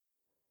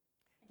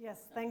Yes,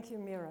 thank you,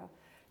 Mira.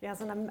 Yes,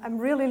 and I'm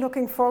really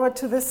looking forward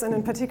to this, and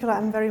in particular,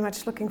 I'm very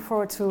much looking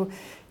forward to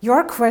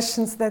your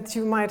questions that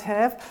you might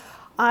have.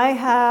 I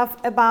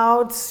have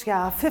about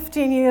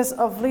 15 years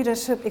of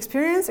leadership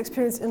experience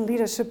in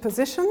leadership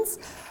positions.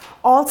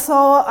 Also,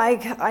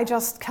 I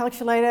just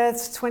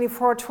calculated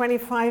 24,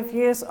 25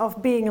 years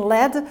of being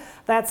led.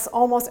 That's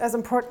almost as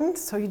important,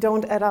 so you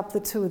don't add up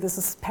the two. This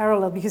is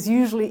parallel, because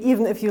usually,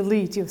 even if you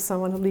lead, you have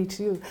someone who leads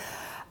you.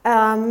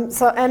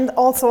 And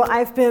also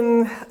I've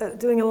been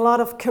doing a lot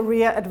of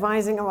career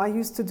advising, or I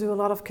used to do a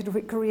lot of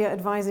career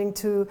advising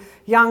to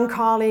young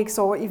colleagues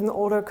or even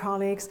older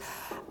colleagues.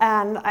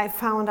 And I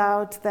found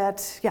out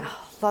that,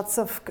 lots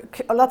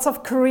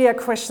of career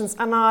questions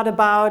are not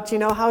about,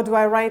 how do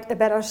I write a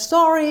better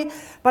story,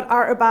 but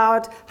are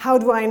about how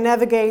do I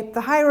navigate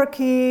the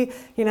hierarchy,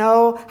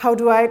 how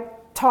do I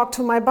talk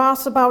to my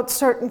boss about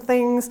certain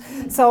things.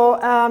 So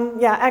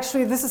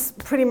actually this is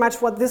pretty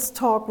much what this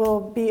talk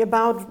will be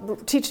about,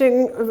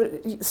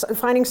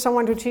 finding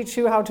someone to teach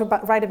you how to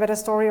write a better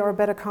story or a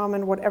better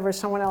comment, whatever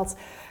someone else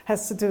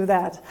has to do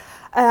that.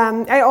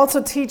 I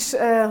also teach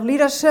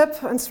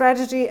leadership and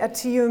strategy at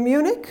TU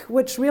Munich,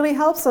 which really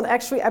helps. And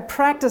actually I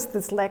practiced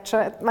this lecture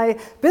at my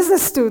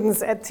business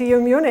students at TU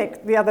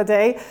Munich the other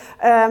day,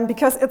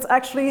 because it's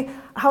actually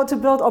how to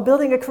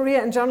building a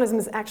career in journalism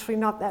is actually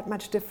not that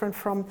much different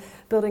from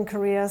building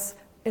careers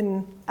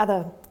in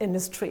other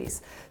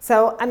industries.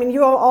 So,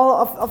 you are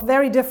all of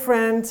very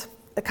different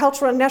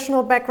cultural and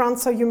national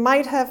backgrounds, so you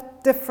might have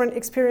different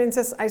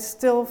experiences. I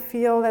still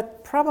feel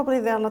that probably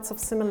there are lots of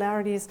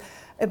similarities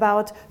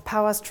about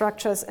power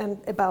structures and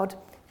about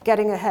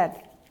getting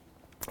ahead.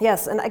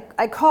 Yes, and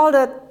I called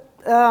it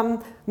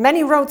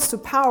Many Roads to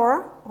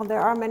Power. Well,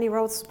 there are many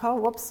roads to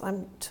power. Whoops,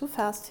 I'm too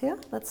fast here.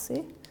 Let's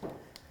see.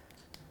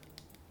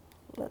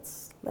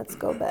 Let's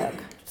go back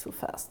too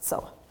fast.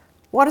 So,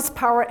 what is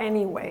power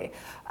anyway?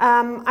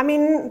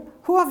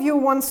 Who of you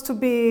wants to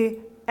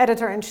be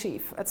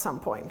editor-in-chief at some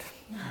point?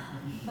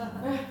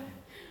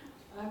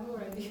 I'm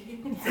already.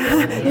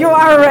 You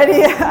are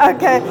already?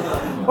 Okay.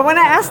 Well, when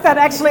I asked that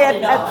actually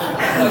at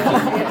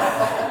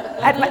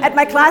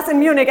my class in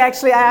Munich,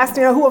 actually, I asked,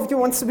 who of you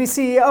wants to be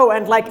CEO?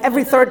 And like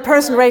every third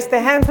person raised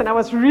their hands, and I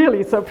was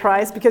really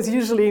surprised, because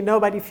usually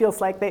nobody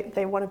feels like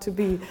they wanted to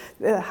be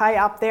high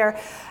up there.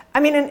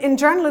 In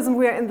journalism,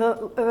 we are in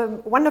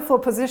the wonderful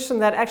position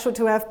that actually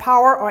to have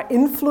power or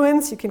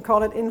influence, you can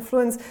call it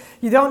influence,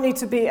 you don't need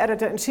to be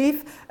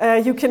editor-in-chief.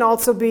 You can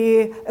also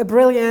be a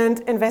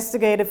brilliant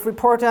investigative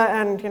reporter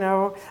and,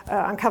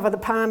 uncover the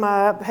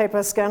Panama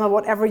Papers scandal,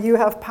 whatever. You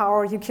have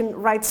power. You can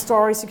write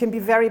stories. You can be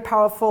very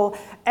powerful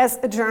as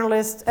a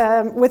journalist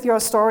with your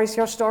stories,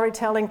 your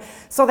storytelling.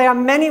 So there are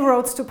many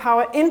roads to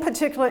power, in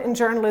particular in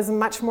journalism,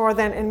 much more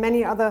than in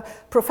many other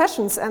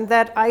professions, and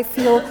that I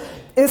feel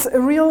is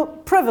a real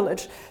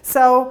privilege.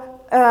 So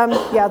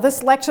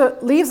this lecture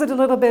leaves it a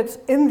little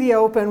bit in the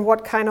open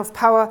what kind of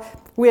power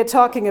we're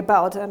talking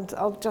about, and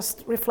I'll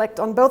just reflect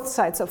on both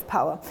sides of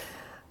power.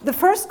 The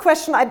first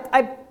question,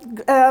 I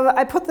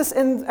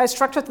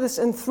structured this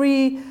in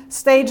 3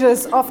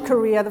 stages of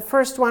career. The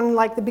first one,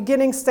 like the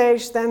beginning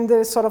stage, then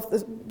the sort of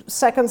the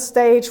second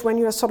stage when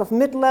you're sort of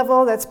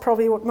mid-level. That's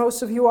probably what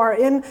most of you are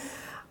in.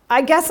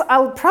 I guess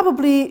I'll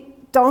probably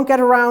don't get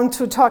around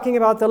to talking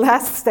about the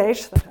last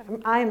stage that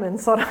I'm in,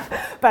 sort of.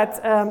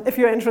 But if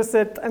you're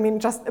interested,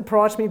 just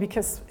approach me,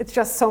 because it's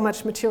just so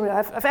much material.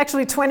 I've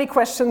actually 20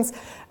 questions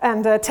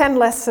and 10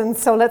 lessons,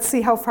 so let's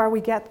see how far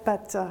we get.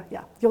 But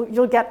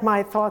you'll get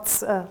my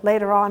thoughts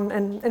later on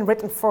in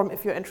written form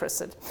if you're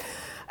interested.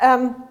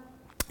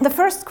 The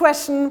first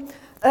question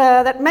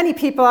that many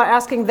people are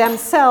asking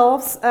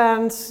themselves,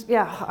 and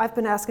I've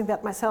been asking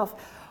that myself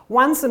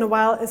once in a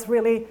while, is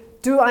really,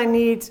 do I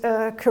need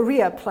a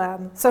career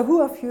plan? So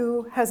who of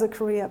you has a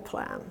career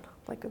plan,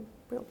 like a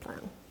real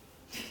plan?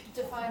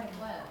 Define a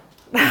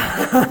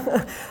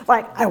plan.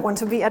 Like, I want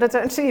to be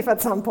editor-in-chief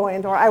at some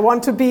point, or I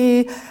want to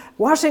be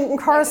Washington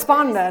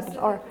correspondent,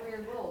 or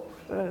career goal.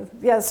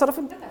 sort of.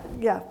 I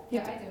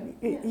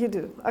do. You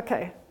do.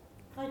 Okay.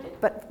 I do.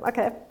 But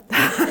okay.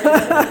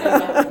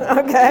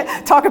 Okay.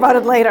 Talk about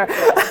it later.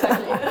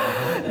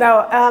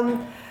 No.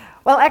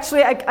 Well,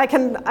 actually, I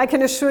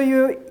can assure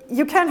you,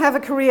 you can have a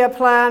career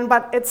plan,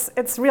 but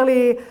it's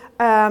really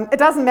it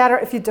doesn't matter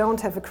if you don't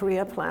have a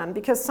career plan,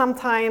 because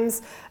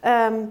sometimes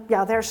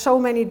there are so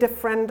many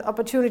different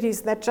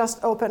opportunities that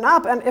just open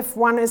up, and if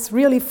one is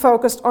really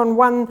focused on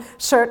one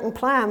certain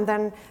plan,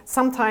 then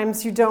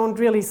sometimes you don't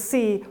really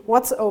see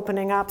what's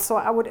opening up. So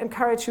I would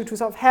encourage you to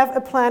sort of have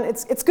a plan.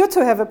 It's good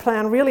to have a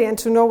plan, really, and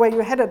to know where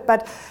you're headed,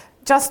 but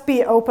just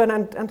be open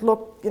and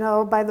look,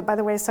 by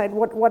the wayside,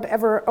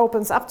 whatever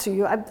opens up to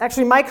you.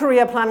 Actually, my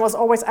career plan was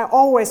I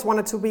always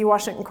wanted to be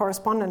Washington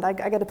correspondent. I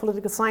got a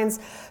political science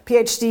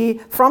PhD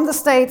from the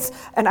States,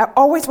 and I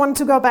always wanted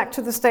to go back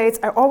to the States.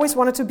 I always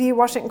wanted to be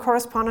Washington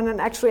correspondent,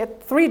 and actually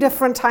at 3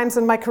 different times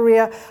in my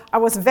career, I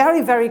was very,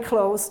 very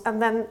close,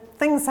 and then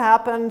things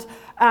happened,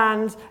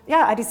 and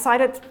I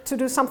decided to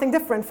do something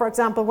different. For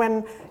example,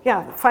 when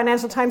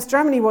Financial Times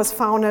Germany was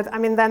founded, I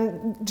mean,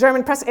 then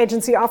German press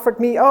agency offered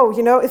me,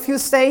 if you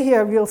stay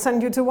here, we'll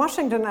send you to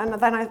Washington. And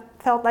then I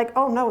felt like,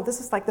 oh no,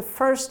 this is like the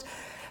first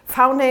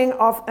founding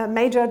of a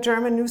major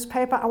German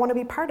newspaper. I want to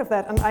be part of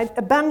that, and I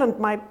abandoned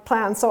my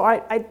plan. So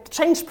I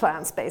changed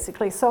plans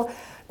basically. So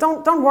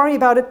don't worry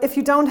about it. If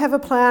you don't have a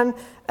plan,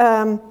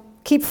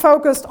 keep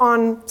focused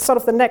on sort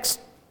of the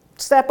next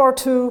step or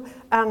two,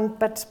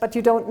 but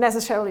you don't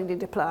necessarily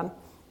need a plan.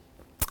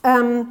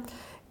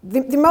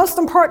 The most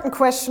important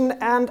question,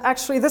 and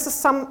actually this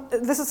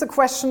is a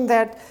question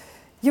that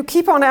you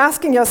keep on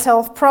asking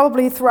yourself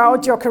probably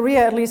throughout your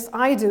career, at least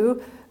I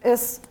do,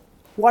 is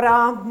what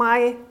are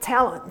my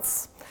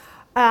talents?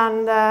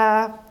 And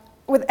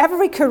with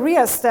every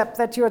career step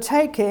that you're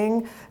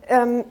taking,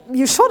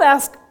 you should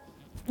ask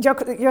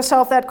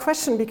yourself that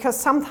question, because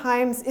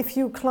sometimes if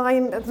you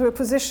climb to a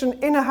position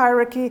in a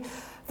hierarchy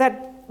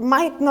that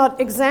might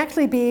not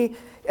exactly be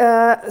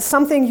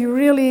something you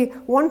really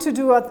want to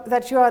do, or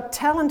that you are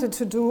talented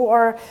to do,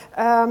 or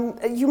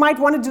you might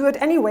want to do it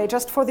anyway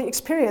just for the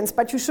experience,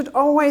 but you should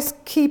always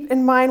keep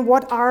in mind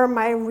what are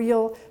my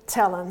real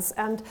talents.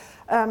 And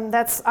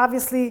that's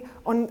obviously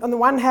on the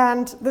one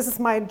hand, this is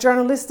my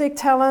journalistic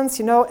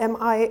talents, am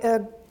I a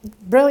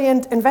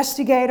brilliant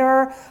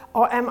investigator,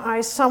 or am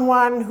I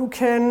someone who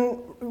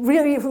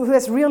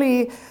has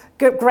really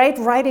great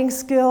writing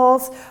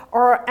skills,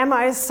 or am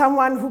I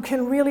someone who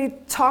can really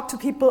talk to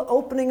people,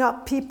 opening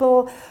up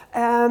people?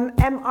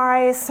 Am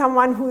I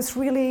someone who's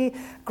really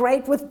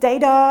great with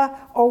data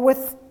or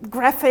with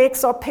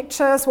graphics or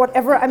pictures,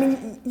 whatever? I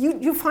mean,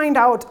 you find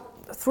out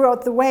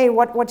throughout the way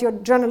what your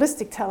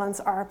journalistic talents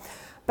are.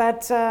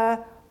 But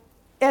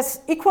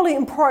as equally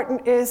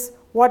important is,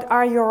 what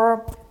are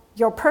your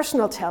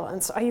personal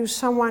talents? Are you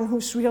someone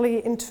who's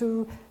really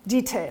into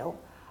detail?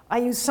 Are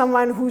you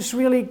someone who's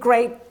really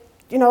great,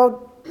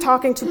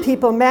 talking to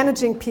people,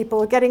 managing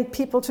people, getting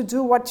people to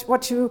do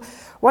what you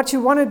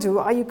want to do?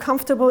 Are you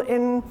comfortable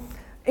in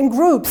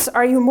groups?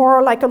 Are you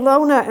more like a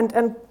loner and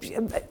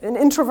an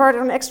introvert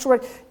or an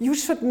extrovert? You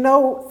should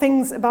know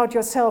things about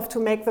yourself to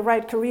make the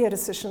right career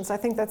decisions. I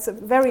think that's a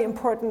very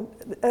important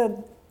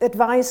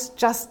advice.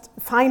 Just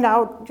find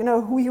out,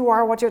 who you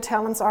are, what your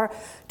talents are,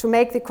 to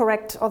make the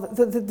correct or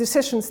the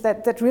decisions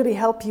that really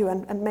help you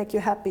and make you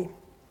happy.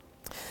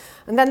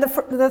 And then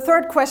the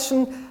third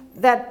question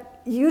that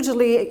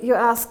usually you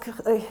ask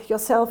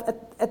yourself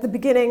at the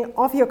beginning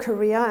of your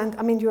career, and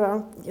I mean you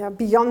are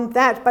beyond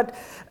that, but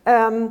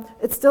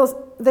it's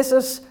still, this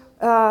is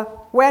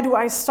where do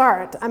I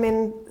start? I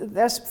mean,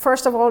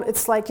 first of all,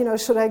 it's like,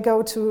 should I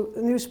go to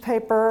a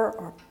newspaper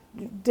or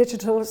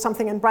digital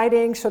something in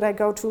writing? Should I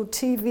go to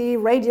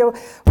TV, radio?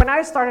 When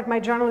I started my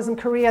journalism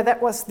career, that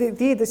was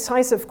the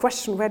decisive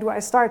question, where do I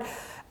start?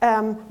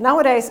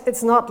 Nowadays,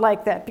 it's not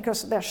like that,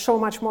 because there's so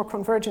much more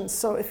convergence.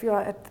 So if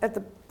you're at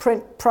the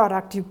print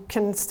product, you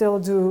can still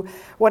do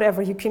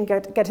whatever. You can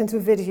get into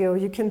video,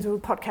 you can do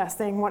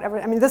podcasting, whatever.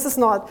 I mean, this is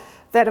not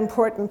that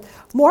important.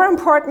 More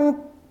important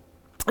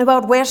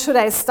about where should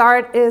I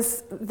start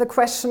is the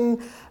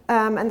question,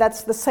 and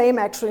that's the same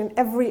actually in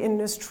every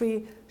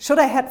industry. Should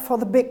I head for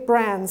the big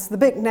brands, the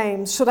big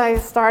names? Should I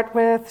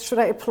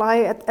apply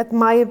at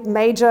my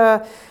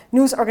major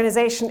news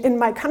organization in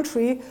my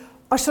country?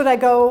 Or should I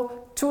go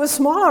to a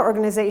smaller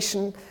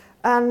organization?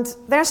 And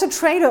there's a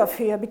trade-off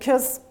here,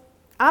 because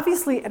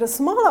obviously at a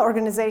smaller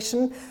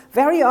organization,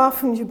 very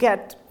often you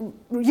get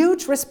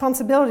huge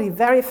responsibility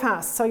very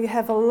fast. So you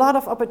have a lot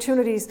of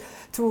opportunities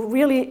to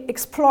really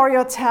explore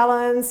your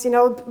talents,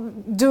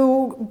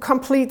 do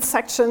complete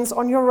sections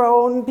on your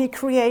own, be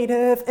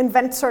creative,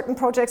 invent certain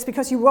projects,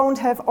 because you won't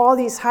have all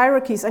these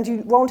hierarchies and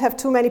you won't have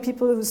too many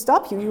people who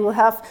stop you. You will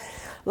have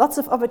lots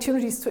of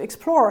opportunities to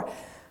explore.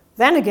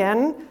 Then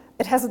again,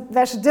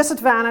 there's a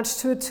disadvantage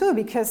to it too,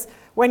 because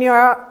when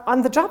you're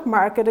on the job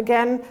market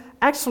again,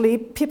 actually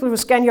people who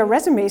scan your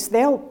resumes,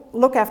 they'll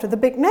look after the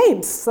big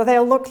names. So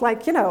they'll look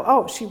like,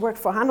 oh, she worked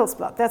for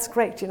Handelsblatt, that's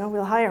great,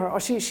 we'll hire her. Or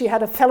she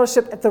had a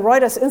fellowship at the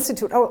Reuters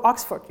Institute,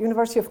 Oxford,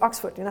 University of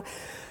Oxford,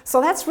 So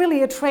that's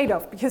really a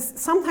trade-off, because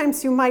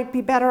sometimes you might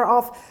be better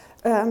off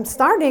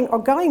starting or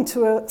going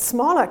to a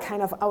smaller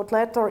kind of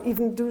outlet, or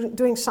even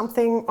doing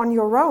something on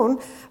your own.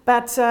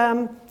 But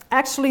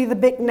actually, the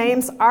big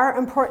names are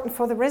important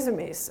for the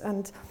resumes.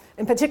 And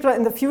in particular,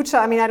 in the future,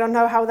 I mean, I don't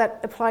know how that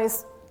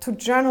applies to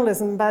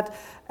journalism, but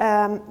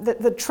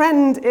the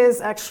trend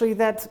is actually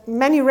that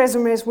many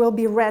resumes will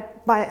be read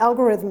by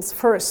algorithms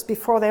first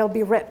before they'll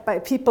be read by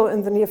people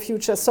in the near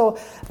future. So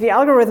the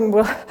algorithm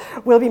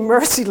will be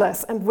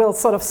merciless and will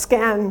sort of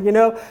scan,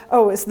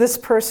 is this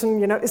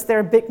person, is there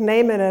a big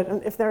name in it?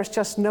 And if there's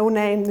just no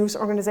name news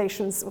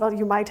organizations, well,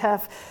 you might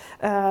have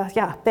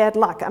bad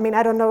luck. I mean,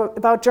 I don't know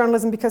about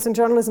journalism, because in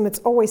journalism it's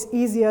always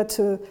easier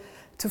to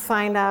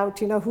find out,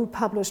 who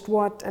published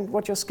what and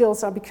what your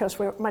skills are, because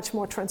we're much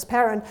more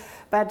transparent.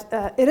 But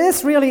it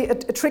is really a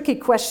tricky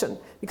question,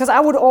 because I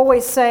would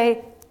always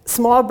say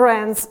small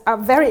brands are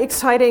very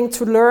exciting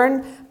to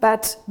learn,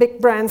 but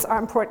big brands are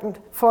important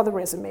for the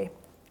resume.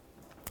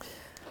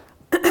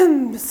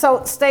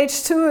 So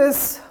stage 2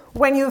 is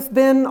when you've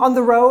been on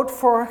the road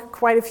for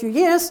quite a few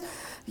years,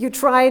 you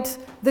tried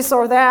this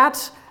or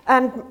that,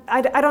 and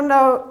I don't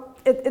know,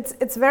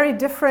 it's very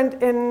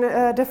different in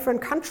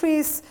different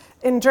countries.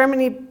 In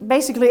Germany,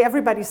 basically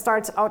everybody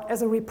starts out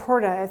as a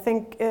reporter. I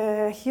think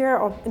here,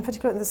 or in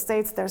particular in the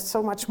States, there's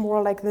so much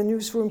more like the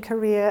newsroom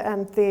career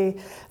and the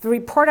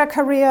reporter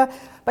career.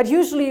 But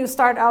usually you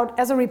start out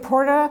as a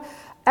reporter,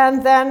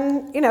 and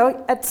then,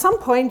 at some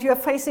point you're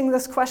facing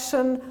this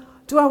question,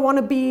 do I want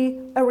to be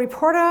a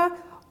reporter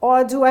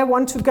or do I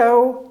want to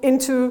go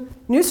into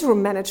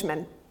newsroom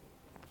management?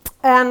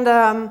 And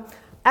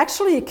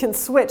actually you can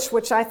switch,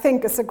 which I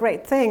think is a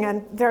great thing.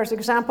 And there's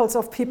examples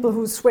of people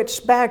who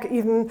switched back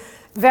even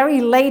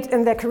very late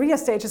in their career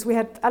stages. We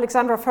had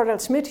Alexandra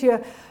Fördel-Schmidt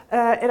here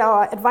at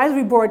our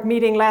advisory board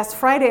meeting last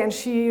Friday, and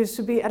she used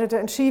to be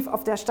editor-in-chief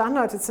of Der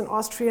Standard. It's an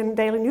Austrian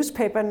daily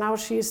newspaper, and now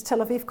she's Tel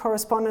Aviv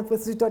correspondent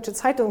with Süddeutsche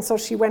Zeitung. So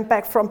she went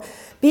back from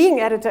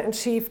being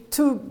editor-in-chief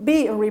to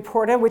be a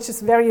reporter, which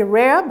is very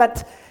rare,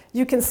 but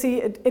you can see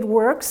it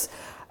works.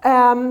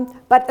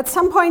 But at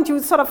some point you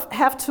sort of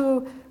have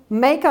to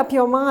make up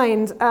your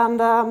mind, and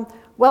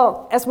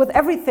well, as with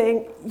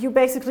everything, you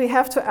basically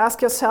have to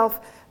ask yourself,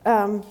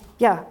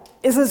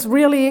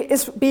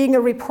 is being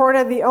a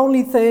reporter the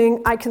only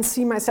thing I can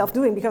see myself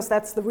doing? Because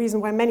that's the reason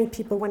why many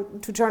people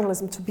went to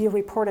journalism, to be a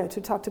reporter,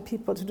 to talk to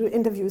people, to do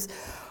interviews.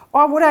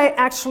 Or would I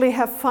actually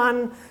have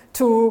fun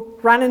to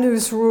run a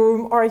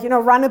newsroom, or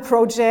run a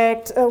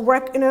project,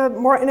 work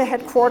more in a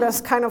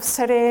headquarters kind of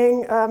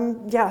setting,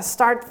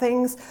 start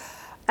things?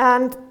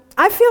 And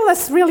I feel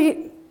that's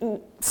really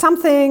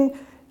something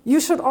you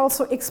should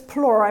also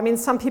explore. I mean,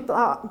 some people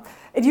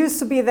it used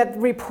to be that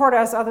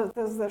reporters are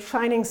the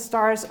shining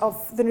stars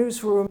of the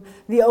newsroom,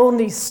 the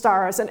only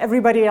stars, and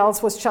everybody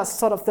else was just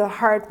sort of the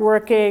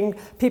hardworking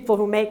people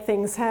who make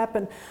things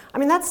happen. I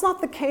mean, that's not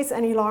the case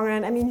any longer.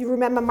 And I mean, you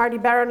remember Marty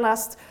Baron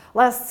last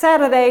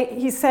Saturday,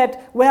 he said,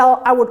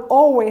 well, I would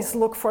always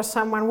look for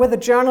someone with a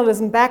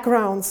journalism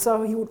background.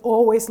 So he would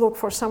always look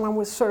for someone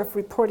with sort of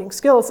reporting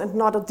skills, and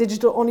not a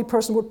digital-only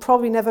person would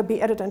probably never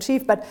be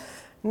editor-in-chief. But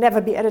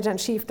never be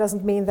editor-in-chief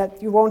doesn't mean that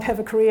you won't have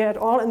a career at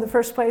all in the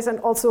first place. And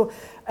also,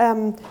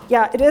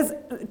 it is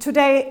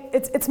today,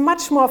 it's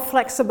much more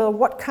flexible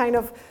what kind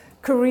of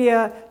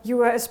career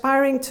you are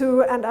aspiring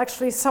to, and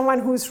actually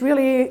someone who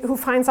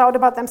finds out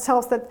about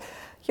themselves that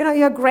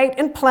you're great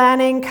in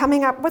planning,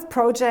 coming up with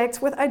projects,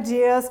 with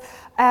ideas.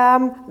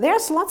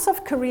 There's lots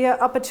of career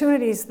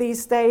opportunities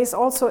these days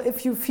also,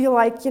 if you feel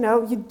like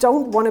you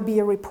don't want to be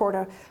a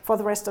reporter for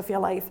the rest of your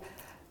life.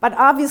 But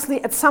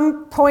obviously, at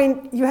some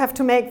point, you have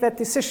to make that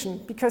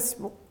decision, because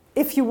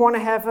if you want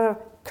to have a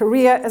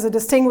career as a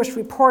distinguished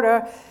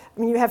reporter, I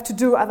mean, you have to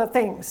do other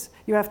things.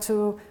 You have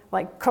to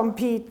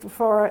compete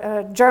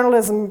for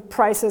journalism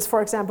prizes,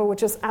 for example,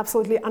 which is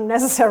absolutely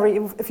unnecessary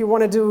if you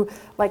want to do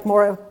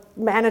more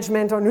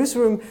management or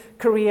newsroom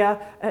career,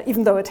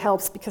 even though it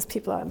helps because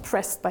people are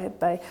impressed by it.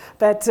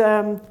 But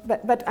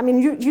I mean,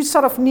 you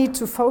sort of need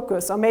to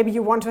focus, or maybe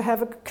you want to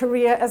have a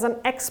career as an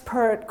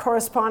expert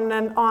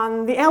correspondent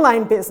on the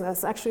airline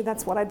business. Actually,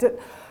 that's what I did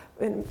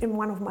in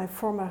one of my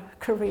former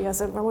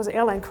careers. I was an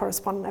airline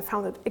correspondent. I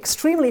found it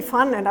extremely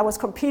fun, and I was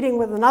competing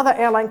with another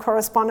airline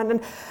correspondent,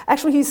 and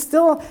actually he's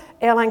still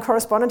airline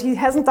correspondent. He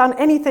hasn't done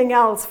anything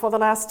else for the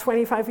last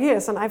 25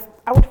 years, and I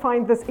would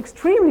find this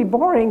extremely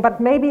boring, but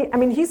maybe, I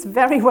mean, he's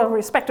very well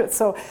respected.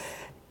 So,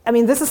 I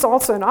mean, this is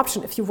also an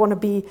option if you want to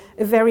be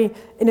a very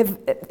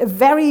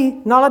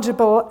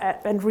knowledgeable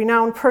and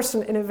renowned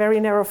person in a very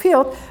narrow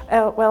field.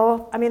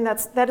 Well, I mean,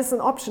 that is an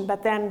option,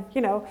 but then,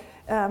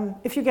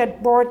 if you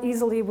get bored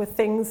easily with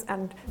things,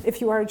 and if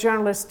you are a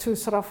journalist to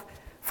sort of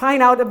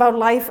find out about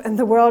life and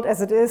the world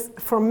as it is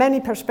from many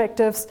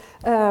perspectives,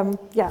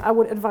 I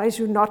would advise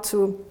you not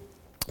to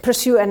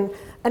pursue an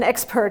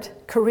expert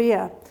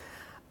career.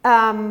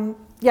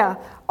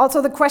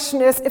 Also the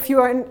question is, if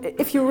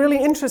you're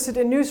really interested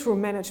in newsroom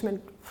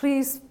management,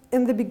 please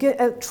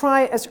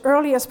try as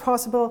early as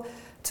possible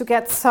to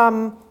get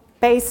some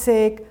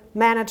basic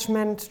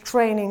management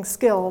training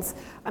skills.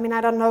 I mean,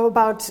 I don't know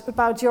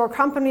about your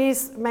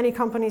companies. Many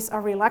companies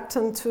are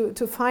reluctant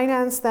to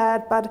finance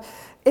that, but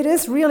it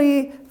is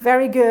really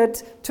very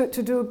good to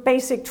do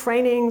basic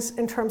trainings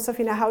in terms of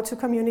how to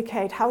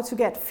communicate, how to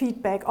get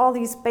feedback, all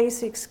these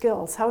basic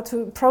skills, how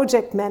to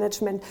project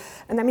management.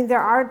 And I mean,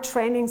 there are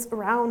trainings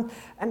around,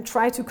 and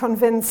try to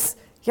convince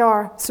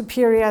your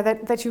superior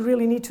that you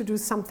really need to do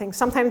something.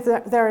 Sometimes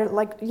there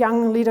are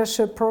young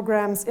leadership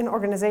programs in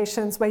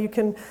organizations where you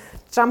can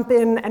jump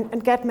in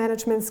and get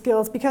management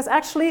skills, because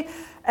actually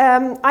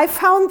I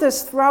found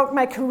this throughout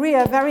my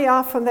career very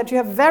often, that you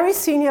have very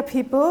senior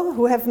people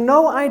who have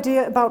no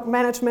idea about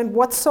management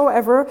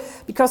whatsoever,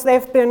 because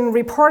they've been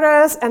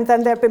reporters and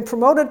then they've been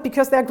promoted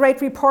because they're great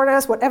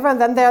reporters, whatever,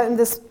 and then they're in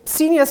this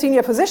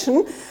senior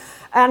position.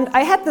 And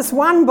I had this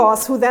one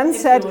boss who then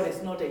said...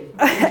 Everybody's nodding.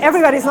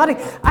 Everybody's nodding.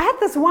 I had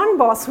this one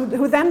boss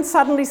who then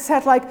suddenly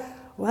said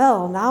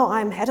well, now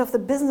I'm head of the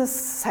business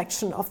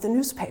section of the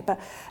newspaper,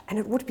 and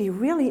it would be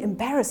really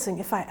embarrassing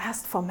if I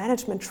asked for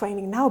management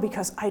training now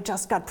because I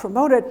just got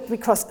promoted,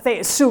 because they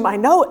assume I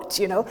know it,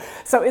 you know.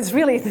 So it's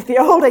really, the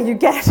older you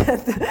get,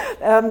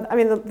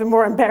 the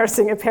more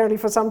embarrassing apparently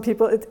for some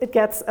people it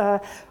gets.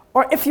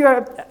 Or if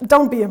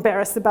don't be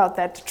embarrassed about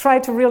that. Try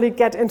to really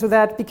get into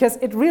that, because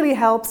it really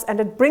helps,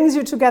 and it brings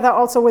you together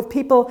also with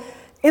people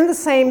in the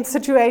same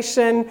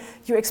situation.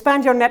 You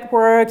expand your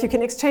network, you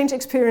can exchange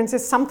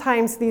experiences.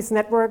 Sometimes these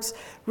networks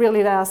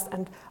really last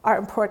and are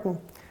important.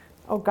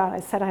 Oh God, I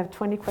said I have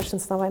 20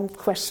 questions, now I'm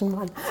question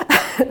 1.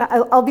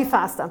 I'll be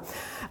faster.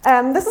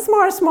 This is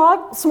more a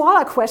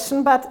smaller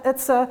question, but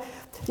it's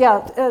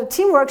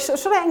teamwork.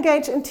 Should I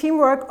engage in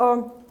teamwork,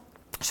 or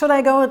should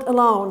I go it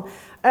alone?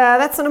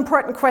 That's an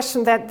important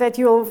question that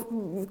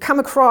you'll come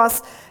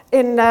across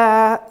in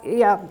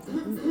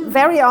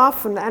very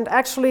often. And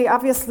actually,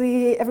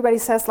 obviously, everybody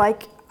says,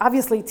 like,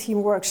 obviously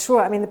teamwork,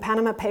 sure. I mean, the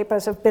Panama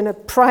Papers have been a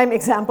prime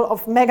example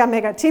of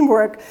mega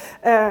teamwork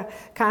kind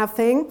of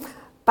thing.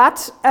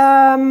 But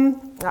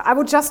I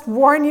would just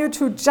warn you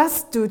to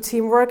just do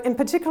teamwork. In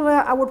particular,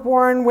 I would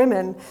warn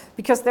women,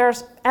 because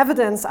there's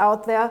evidence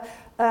out there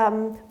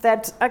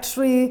that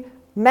actually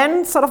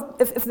men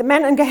if the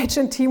men engage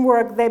in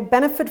teamwork, they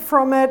benefit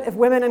from it. If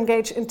women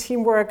engage in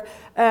teamwork,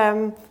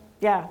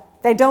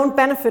 they don't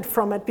benefit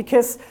from it,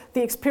 because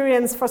the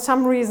experience for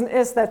some reason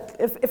is that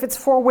if it's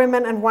 4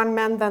 women and 1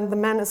 man, then the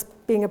man is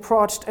being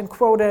approached and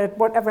quoted,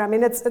 whatever. I mean,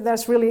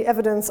 there's really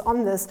evidence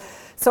on this.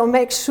 So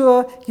make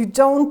sure you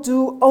don't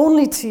do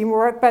only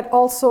teamwork, but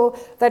also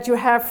that you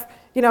have,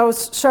 you know,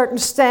 certain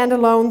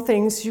standalone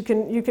things you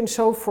can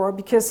show for,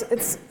 because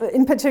it's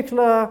in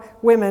particular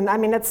women. I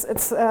mean, it's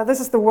this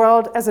is the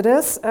world as it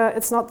is.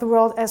 It's not the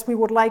world as we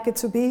would like it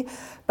to be,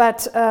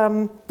 but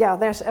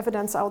there's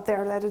evidence out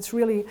there that it's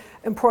really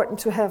important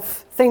to have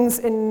things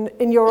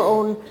in your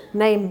own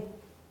name.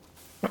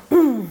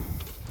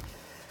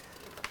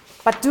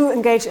 But do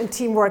engage in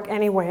teamwork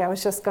anyway. I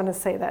was just going to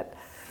say that.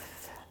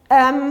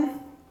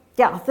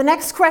 The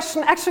next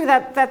question, actually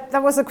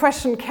that was a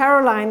question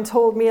Caroline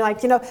told me,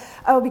 like, you know,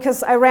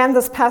 because I ran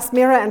this past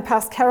Mira and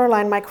past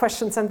Caroline, my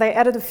questions, and they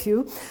added a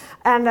few.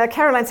 And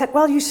Caroline said,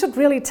 well, you should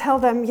really tell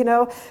them, you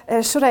know,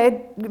 should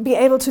I be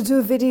able to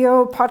do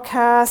video,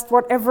 podcast,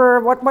 whatever,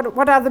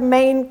 what are the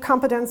main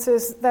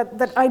competencies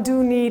that I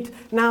do need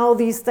now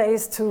these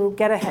days to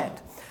get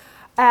ahead?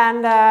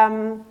 And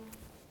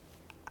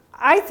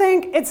I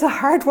think it's a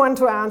hard one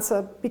to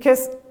answer,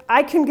 because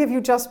I can give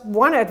you just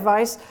one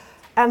advice,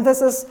 and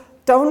this is,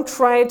 don't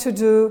try to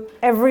do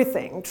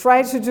everything.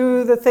 Try to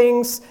do the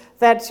things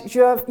that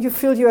you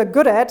feel you are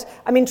good at.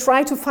 I mean,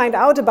 try to find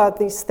out about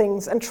these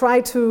things and try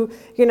to,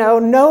 you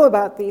know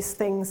about these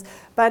things.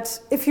 But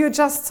if you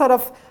just sort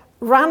of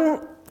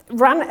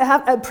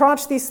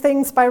approach these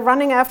things by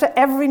running after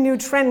every new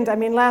trend. I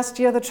mean, last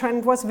year the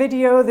trend was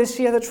video. This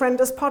year the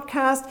trend is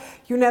podcast.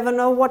 You never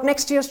know what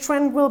next year's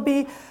trend will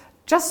be.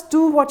 Just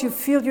do what you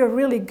feel you're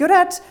really good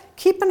at.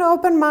 Keep an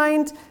open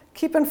mind.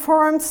 Keep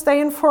informed,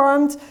 stay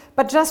informed,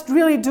 but just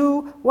really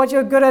do what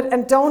you're good at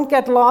and don't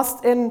get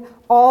lost in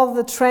all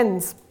the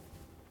trends.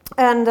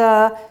 And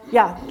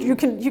you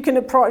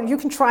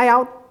can try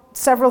out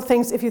several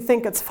things if you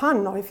think it's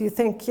fun, or if you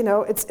think, you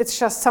know, it's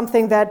just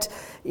something that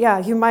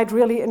you might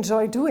really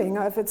enjoy doing,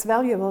 or if it's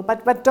valuable.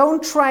 But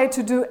don't try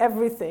to do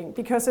everything,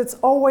 because it's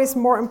always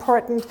more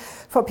important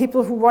for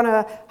people who want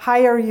to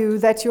hire you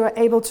that you are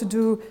able to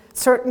do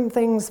certain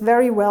things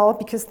very well,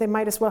 because they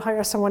might as well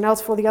hire someone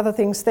else for the other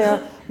things they're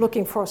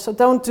looking for. So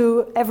don't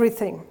do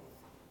everything.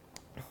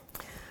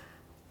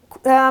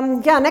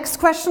 Next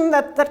question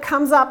that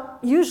comes up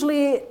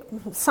usually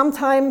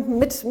sometime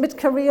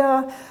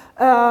mid-career.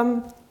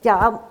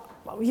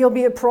 You'll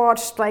be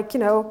approached like, you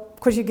know,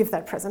 could you give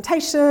that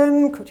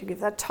presentation? Could you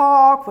give that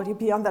talk? Will you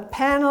be on that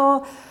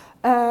panel?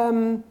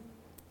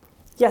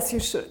 Yes, you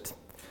should.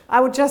 I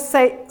would just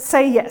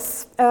say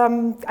yes.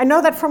 I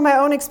know that from my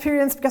own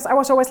experience, because I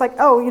was always like,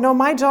 oh, you know,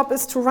 my job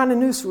is to run a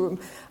newsroom.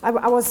 I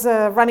was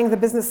running the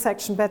business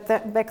section back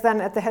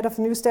then at the head of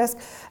the news desk,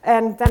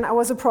 and then I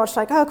was approached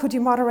like, oh, could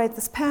you moderate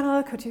this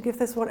panel? Could you give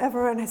this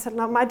whatever? And I said,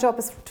 no, my job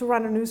is to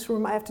run a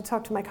newsroom. I have to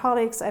talk to my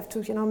colleagues. I have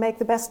to, you know, make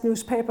the best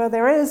newspaper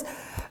there is.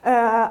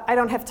 I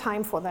don't have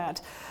time for that.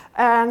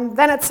 And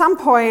then at some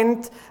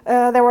point,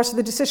 there was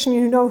the decision,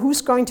 you know,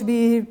 who's going to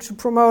be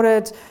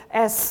promoted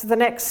as the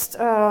next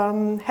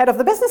head of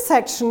the business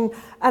section.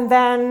 And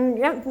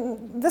then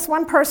this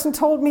one person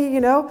told me,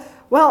 you know,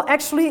 well,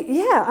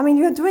 actually, I mean,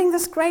 you're doing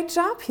this great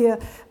job here,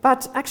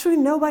 but actually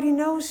nobody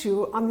knows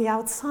you on the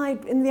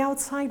outside, in the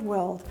outside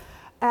world.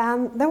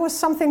 And there was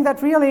something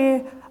that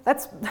really,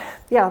 that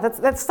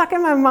stuck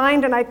in my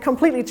mind, and I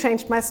completely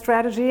changed my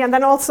strategy. And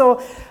then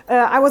also,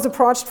 I was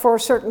approached for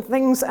certain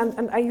things,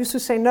 and I used to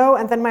say no.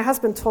 And then my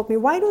husband told me,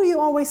 why do you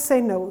always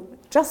say no?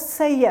 Just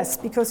say yes,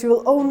 because you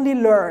will only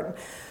learn.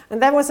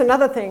 And that was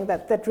another thing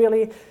that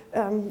really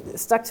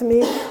stuck to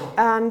me.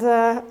 And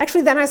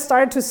actually, then I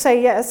started to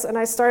say yes, and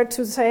I started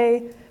to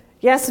say,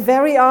 Yes,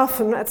 very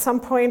often. At some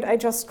point, I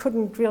just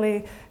couldn't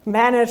really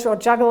manage or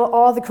juggle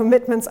all the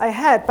commitments I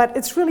had. But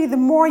it's really the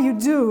more you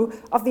do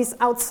of these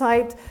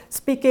outside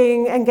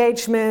speaking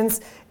engagements,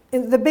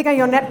 the bigger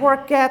your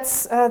network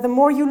gets, the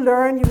more you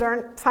learn,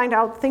 find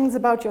out things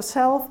about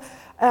yourself.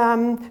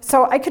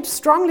 So I could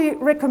strongly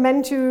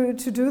recommend you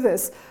to do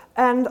this.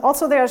 And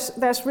also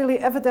there's really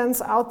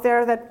evidence out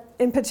there that,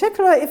 in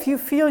particular, if you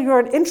feel you're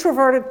an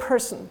introverted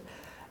person,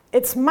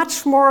 it's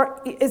much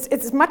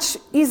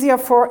easier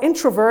for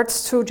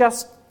introverts to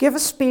just give a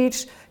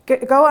speech,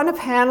 go on a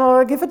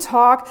panel, give a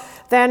talk,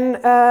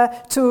 than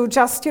to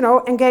just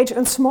engage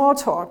in small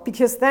talk,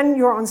 because then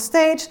you're on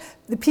stage.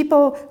 The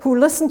people who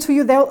listen to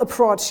you, they'll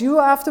approach you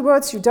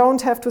afterwards. You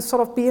don't have to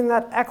sort of be in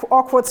that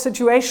awkward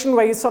situation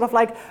where you sort of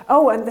like,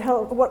 oh, and the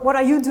hell, what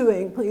are you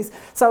doing, please?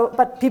 So,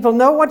 but people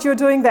know what you're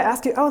doing. They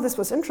ask you, oh, this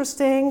was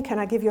interesting. Can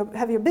I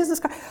have your business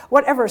card?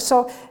 Whatever.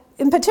 So,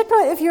 in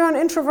particular, if you're an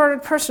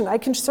introverted person, I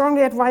can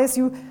strongly advise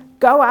you,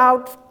 go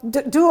out,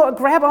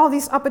 grab all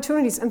these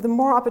opportunities, and the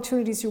more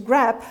opportunities you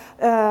grab,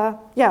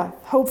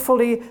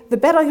 hopefully the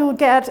better you'll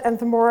get, and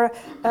the more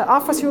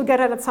offers you'll get,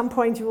 and at some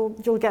point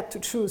you'll get to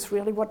choose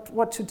really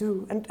what to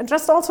do. And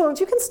just also,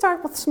 you can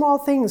start with small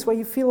things where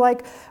you feel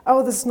like,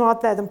 oh, this is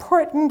not that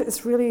important,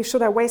 it's really,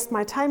 should I waste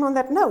my time on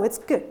that? No, it's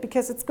good,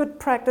 because it's good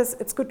practice,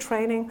 it's good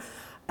training.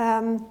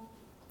 On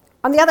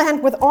the other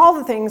hand, with all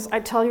the things I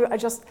tell you,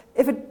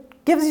 if it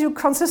gives you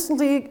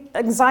consistently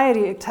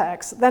anxiety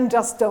attacks, then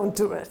just don't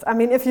do it. I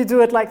mean, if you do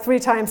it like 3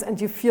 times and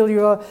you feel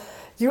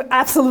you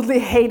absolutely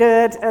hate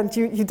it and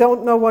you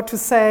don't know what to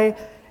say,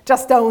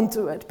 just don't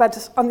do it.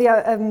 But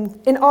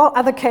in all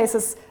other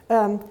cases,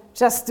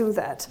 just do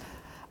that.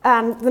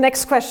 And the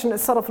next question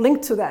is sort of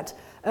linked to that.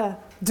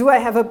 Do I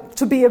have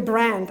to be a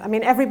brand? I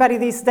mean, everybody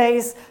these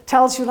days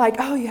tells you like,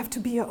 oh, you have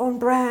to be your own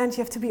brand, you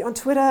have to be on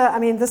Twitter. I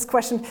mean, this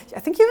question, I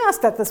think you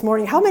asked that this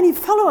morning. How many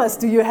followers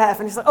do you have?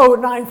 And you said, oh,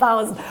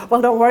 9,000.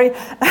 Well, don't worry.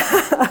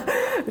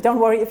 Don't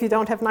worry if you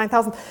don't have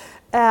 9,000.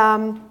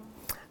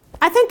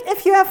 I think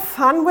if you have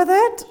fun with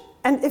it,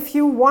 and if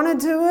you want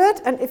to do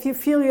it, and if you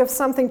feel you have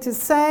something to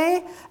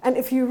say, and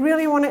if you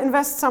really want to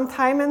invest some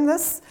time in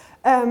this,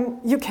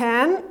 you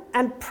can,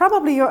 and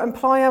probably your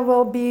employer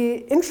will be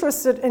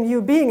interested in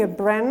you being a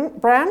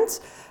brand,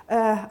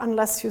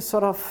 unless you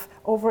sort of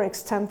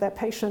overextend their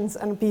patience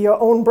and be your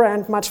own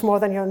brand much more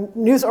than your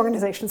news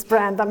organization's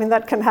brand. I mean,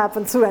 that can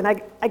happen too, and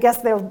I guess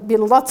there will be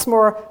lots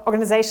more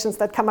organizations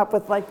that come up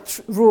with like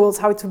rules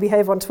how to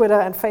behave on Twitter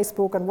and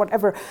Facebook and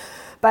whatever.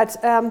 But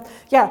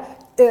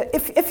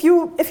if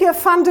you have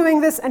fun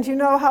doing this and you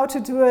know how to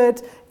do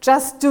it,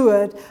 just do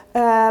it.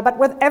 But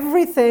with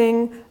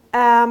everything,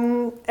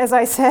 as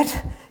I said,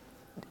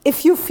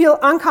 if you feel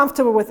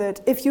uncomfortable with it,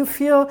 if you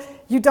feel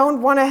you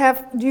don't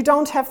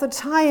have the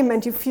time,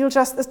 and you feel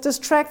just it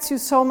distracts you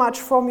so much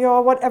from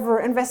your whatever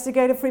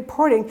investigative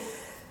reporting,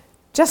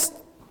 just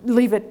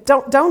leave it.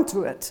 Don't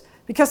do it,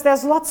 because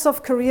there's lots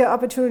of career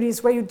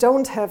opportunities where you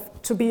don't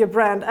have to be a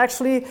brand.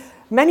 Actually,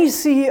 many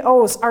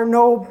CEOs are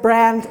no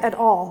brand at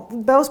all.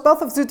 Both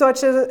of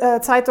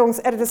Süddeutsche Zeitung's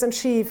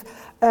editors-in-chief,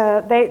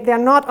 they're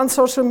not on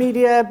social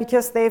media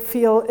because they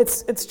feel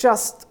it's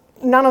just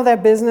none of their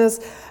business.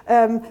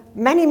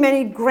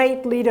 Many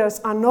great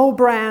leaders are no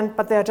brand,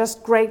 but they're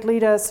just great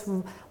leaders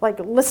who like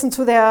listen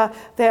to their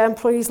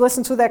employees,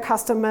 listen to their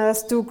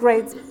customers, do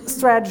great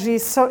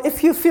strategies. So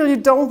if you feel you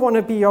don't want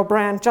to be your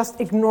brand,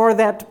 just ignore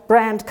that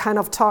brand kind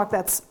of talk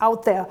that's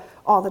out there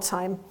all the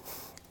time.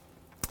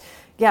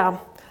 Yeah.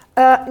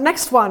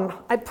 Next one,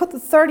 I put the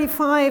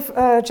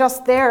 35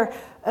 just there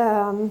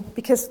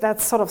because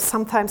that's sort of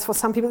sometimes for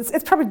some people,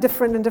 it's probably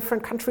different in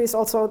different countries,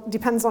 also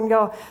depends on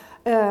your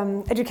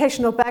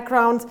educational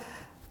background.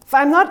 If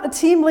I'm not a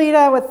team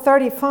leader with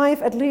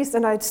 35 at least,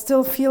 and I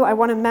still feel I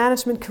want a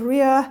management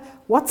career,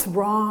 what's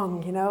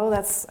wrong?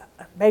 That's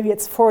maybe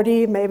it's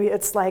 40, maybe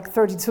it's like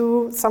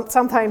 32.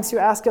 Sometimes you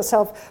ask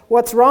yourself,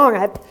 what's wrong? I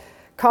had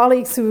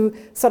colleagues who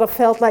sort of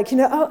felt like,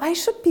 oh, I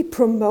should be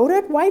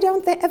promoted. Why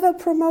don't they ever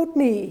promote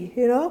me?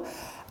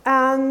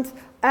 And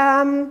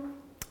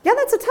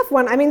that's a tough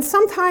one. I mean,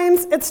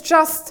 sometimes it's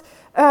just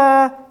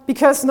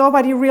because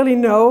nobody really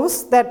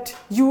knows that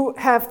you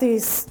have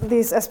these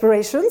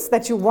aspirations,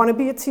 that you want to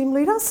be a team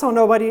leader, so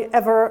nobody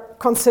ever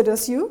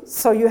considers you.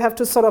 So you have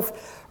to sort of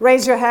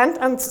raise your hand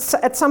and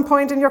at some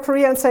point in your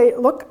career and say,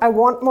 look, I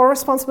want more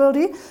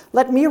responsibility.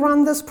 Let me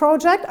run this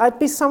project. I'd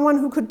be someone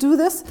who could do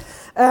this.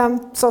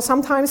 So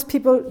sometimes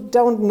people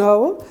don't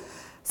know.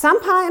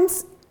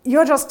 Sometimes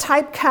you're just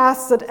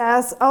typecasted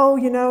as,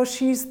 oh,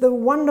 she's the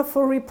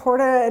wonderful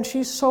reporter and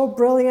she's so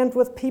brilliant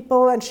with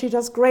people and she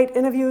does great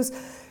interviews.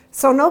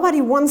 So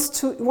nobody wants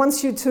to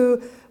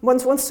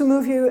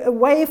move you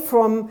away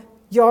from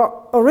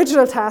your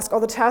original task or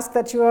the task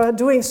that you are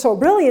doing so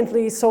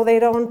brilliantly, so they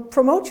don't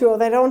promote you or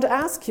they don't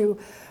ask you.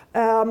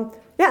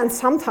 And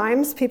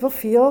sometimes people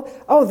feel,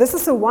 oh, this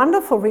is a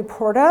wonderful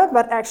reporter,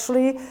 but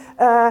actually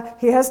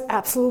he has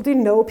absolutely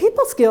no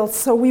people skills,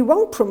 so we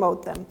won't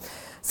promote them.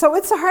 So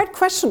it's a hard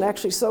question,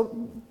 actually.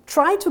 So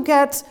try to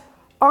get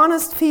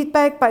honest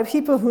feedback by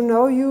people who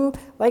know you,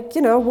 like,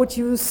 you know, would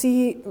you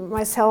see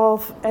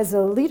myself as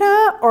a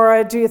leader,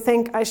 or do you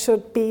think I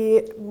should be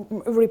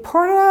a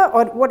reporter,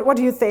 or what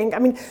do you think? I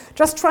mean,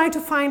 just try to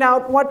find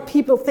out what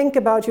people think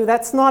about you.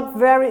 That's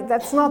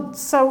not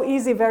so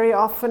easy very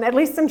often. At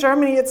least in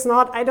Germany, it's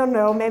not. I don't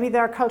know. Maybe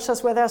there are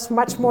cultures where there's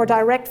much more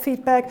direct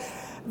feedback.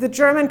 The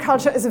German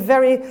culture is a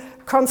very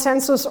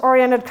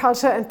consensus-oriented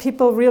culture, and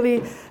people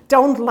really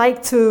don't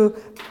like to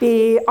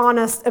be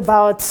honest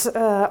about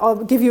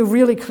or give you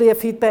really clear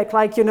feedback,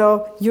 like, you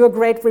know, you're a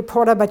great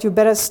reporter, but you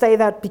better stay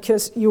that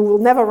because you will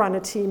never run a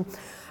team.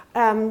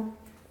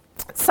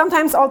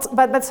 Sometimes also,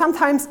 but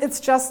sometimes it's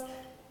just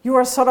you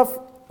are sort of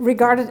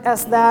regarded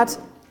as that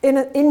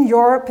in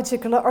your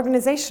particular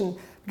organization.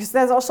 Because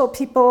there's also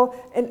people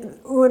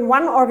who in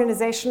one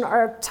organization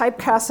are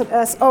typecasted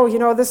as, oh, you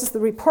know, this is the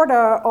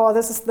reporter, or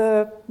this is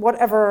the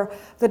whatever,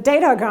 the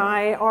data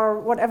guy, or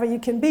whatever you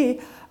can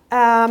be.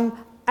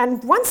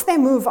 And once they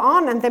move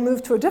on and they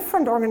move to a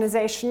different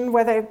organization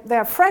where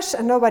they're fresh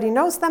and nobody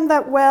knows them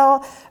that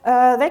well,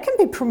 they can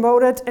be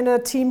promoted in a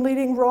team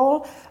leading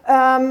role,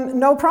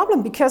 no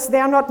problem, because they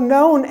are not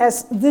known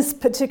as this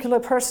particular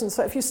person.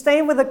 So if you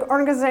stay with an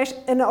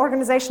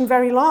organization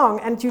very long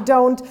and you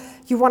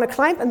want to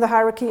climb in the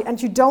hierarchy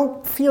and you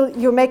don't feel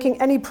you're making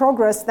any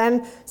progress,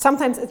 then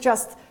sometimes it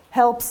just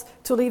helps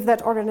to leave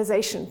that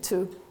organization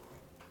too.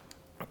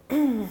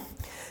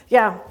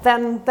 Yeah,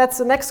 then that's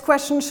the next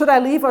question. Should I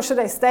leave or should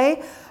I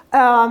stay?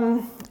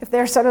 If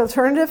there's an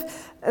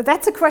alternative.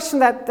 That's a question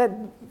that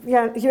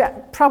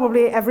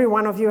probably every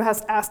one of you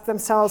has asked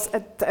themselves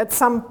at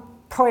some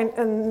point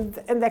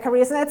in their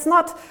careers. And it's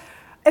not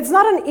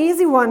an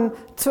easy one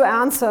to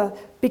answer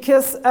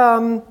because,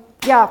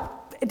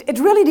 it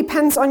really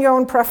depends on your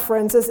own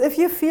preferences. If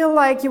you feel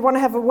like you want to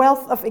have a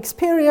wealth of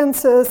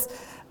experiences,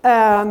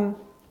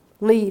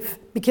 leave,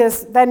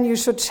 because then you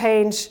should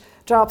change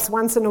jobs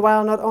once in a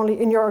while, not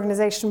only in your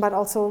organization, but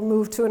also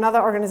move to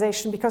another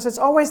organization, because it's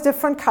always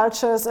different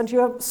cultures and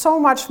you're so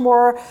much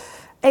more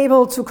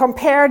able to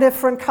compare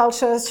different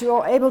cultures.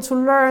 You're able to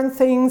learn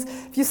things.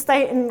 If you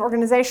stay in an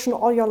organization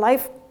all your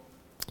life,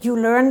 you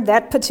learn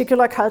that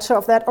particular culture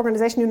of that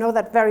organization. You know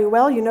that very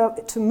well. You know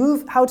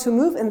how to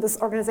move in this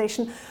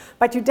organization,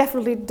 but you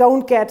definitely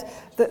don't get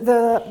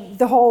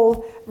the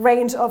whole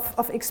range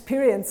of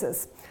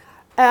experiences.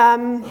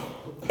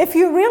 If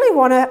you really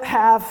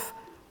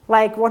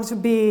want to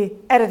be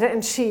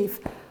editor-in-chief,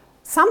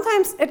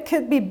 sometimes it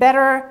could be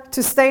better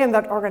to stay in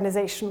that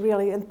organization,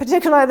 really. In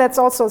particular, that's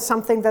also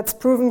something that's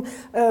proven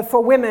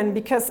for women,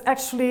 because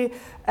actually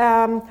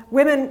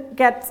women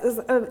get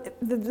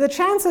the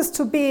chances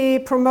to be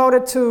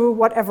promoted to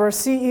whatever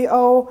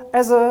CEO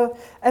as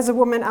a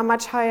woman are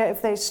much higher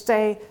if they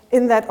stay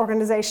in that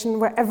organization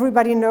where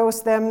everybody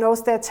knows them,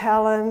 knows their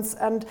talents,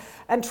 and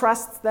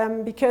trusts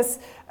them, because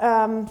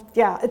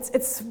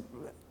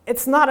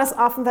it's not as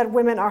often that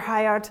women are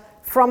hired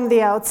from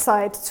the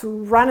outside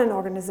to run an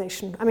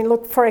organization. I mean,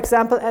 look, for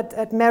example,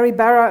 at Mary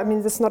Barra. I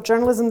mean, this is not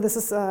journalism, this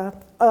is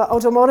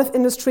automotive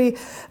industry.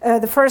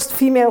 The first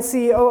female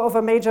CEO of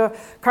a major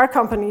car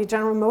company,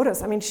 General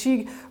Motors. I mean,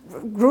 she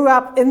grew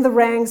up in the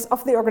ranks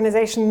of the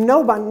organization.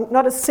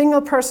 Not a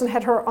single person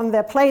had her on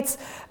their plates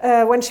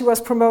when she was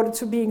promoted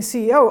to being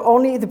CEO.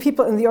 Only the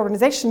people in the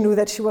organization knew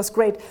that she was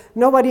great.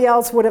 Nobody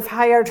else would have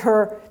hired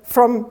her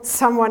from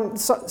some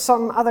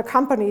other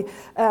company.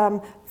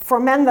 For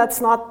men,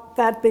 that's not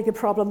that big a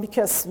problem,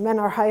 because men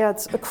are hired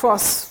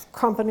across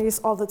companies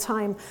all the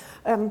time.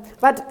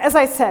 But as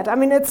I said, I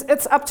mean,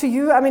 it's up to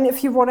you. I mean,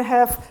 if you want to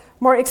have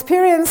more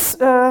experience,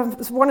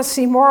 want to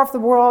see more of the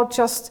world,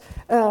 just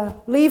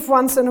leave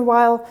once in a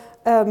while.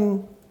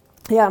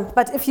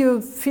 But if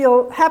you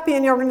feel happy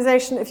in your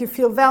organization, if you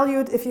feel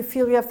valued, if you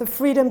feel you have the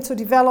freedom to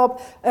develop,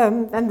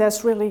 then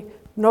there's really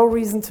no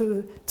reason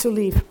to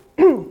leave.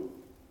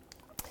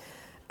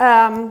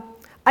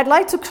 I'd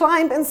like to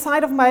climb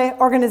inside of my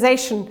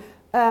organization.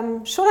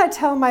 Should I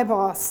tell my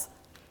boss?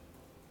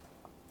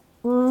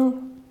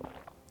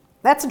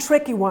 That's a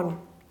tricky one.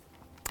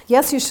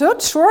 Yes, you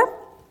should, sure.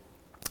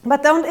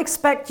 But don't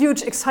expect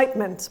huge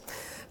excitement.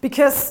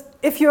 Because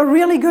if you're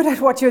really good at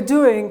what you're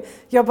doing,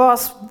 your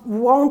boss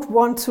won't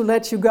want to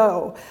let you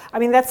go. I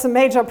mean, that's a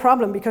major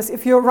problem, because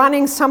if you're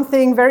running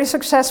something very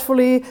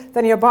successfully,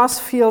 then your boss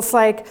feels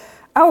like,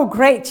 oh,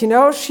 great, you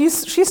know,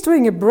 she's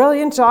doing a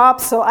brilliant job,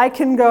 so I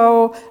can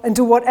go and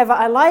do whatever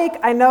I like.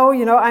 I know,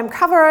 I'm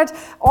covered,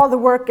 all the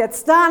work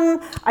gets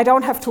done, I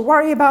don't have to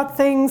worry about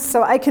things,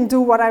 so I can do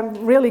what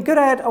I'm really good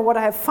at or what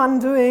I have fun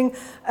doing.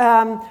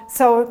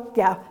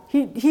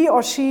 He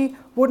or she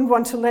wouldn't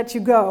want to let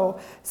you go.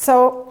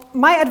 So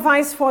my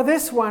advice for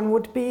this one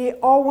would be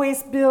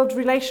always build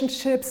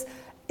relationships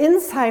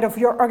inside of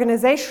your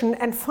organization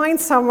and find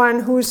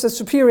someone who is the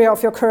superior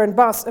of your current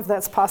boss, if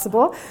that's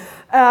possible,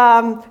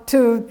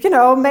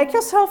 to make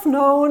yourself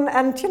known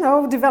and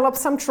develop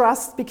some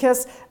trust,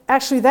 because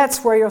actually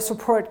that's where your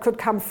support could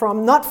come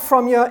from, not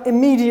from your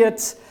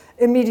immediate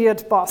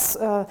boss.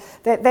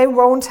 They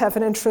won't have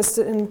an interest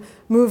in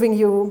moving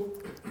you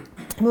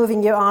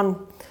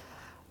on.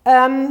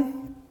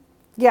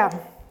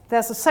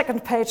 there's a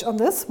second page on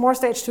this, more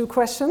stage 2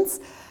 questions.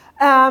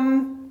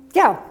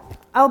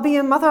 I'll be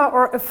a mother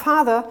or a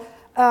father.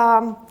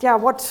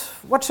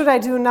 What should I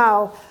do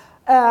now?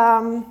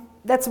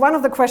 That's one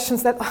of the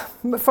questions that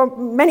for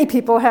many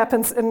people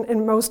happens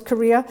in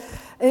mid-career.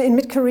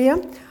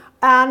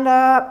 And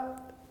I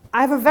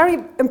have a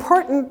very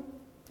important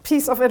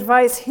piece of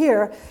advice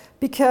here,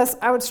 because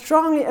I would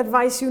strongly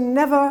advise you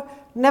never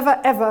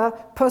ever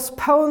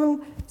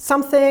postpone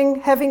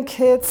something, having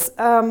kids,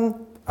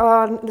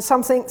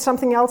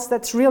 something else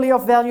that's really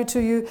of value to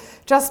you,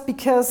 just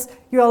because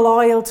you're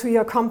loyal to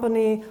your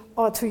company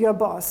or to your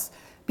boss.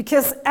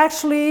 Because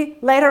actually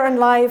later in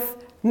life,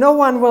 no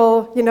one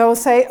will,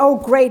 say, oh,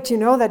 great,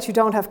 that you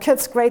don't have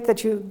kids, great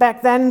that you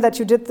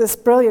did this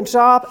brilliant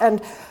job,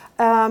 and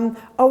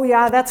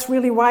that's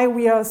really why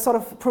we are sort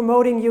of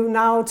promoting you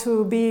now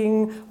to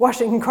being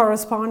Washington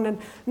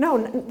correspondent. No,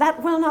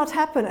 that will not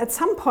happen. At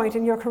some point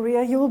in your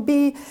career, you'll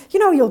be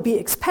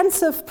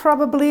expensive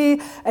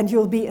probably, and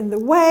you'll be in the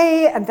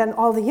way, and then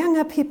all the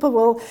younger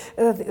people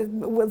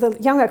the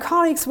younger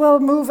colleagues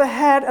will move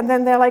ahead, and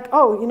then they're like,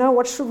 oh,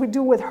 what should we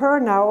do with her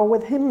now or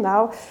with him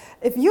now?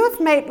 If you have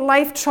made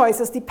life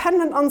choices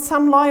dependent on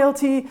some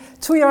loyalty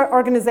to your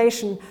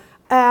organization,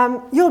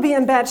 you'll be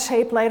in bad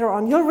shape later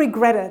on. You'll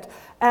regret it.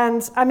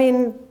 And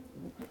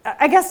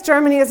I guess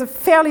Germany is a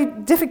fairly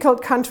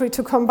difficult country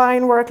to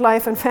combine work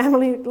life and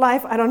family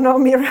life. I don't know,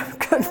 Mira,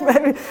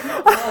 maybe.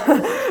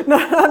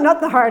 No, not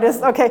the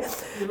hardest. Okay,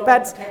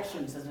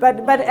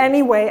 but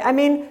anyway,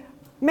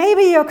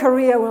 maybe your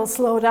career will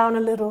slow down a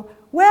little.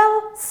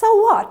 Well, so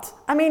what?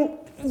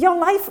 Your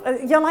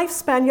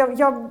lifespan,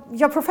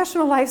 your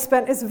professional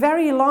lifespan is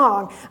very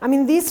long.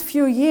 These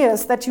few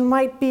years that you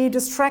might be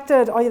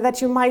distracted or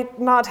that you might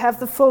not have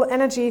the full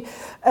energy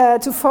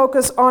to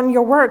focus on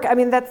your work,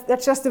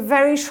 that's just a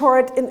very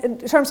short, in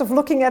terms of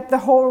looking at the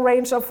whole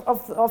range of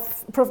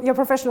your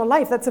professional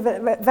life, that's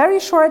a very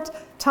short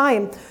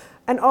time.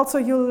 And also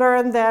you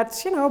learn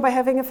that, by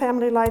having a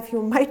family life,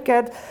 you might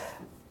get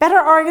better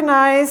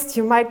organized,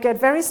 you might get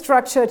very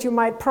structured, you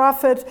might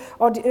profit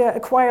or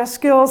acquire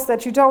skills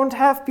that you don't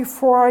have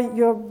before,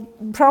 you're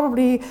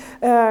probably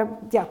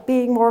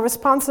being more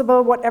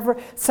responsible, whatever.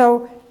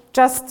 So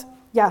just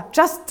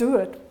do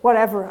it,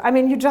 whatever.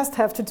 You just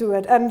have to do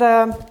it. And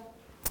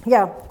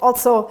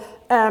also,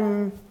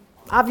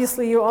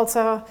 obviously you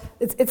also,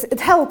 it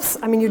helps,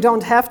 you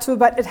don't have to,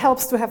 but it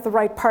helps to have the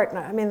right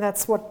partner.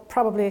 That's what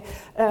probably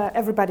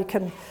everybody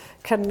can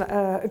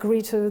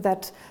agree to,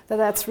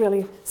 that's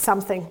really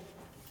something.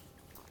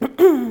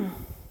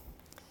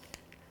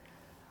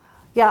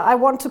 I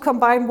want to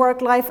combine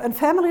work life and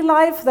family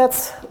life.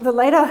 That's the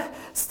later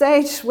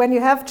stage when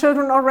you have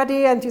children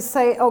already and you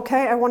say,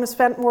 okay, I want to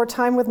spend more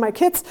time with my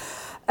kids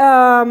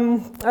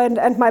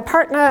and my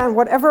partner and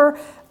whatever.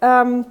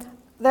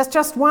 There's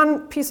just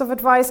one piece of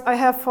advice I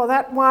have for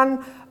that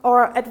one,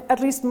 or at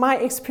least my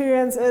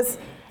experience is,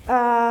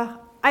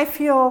 I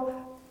feel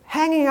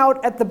hanging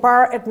out at the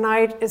bar at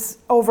night is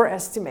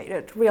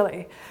overestimated,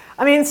 really.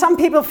 Some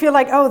people feel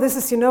like, oh, this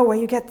is, where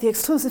you get the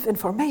exclusive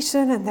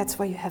information, and that's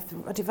where you have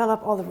to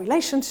develop all the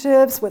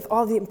relationships with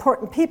all the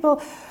important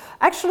people.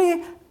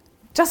 Actually,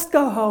 just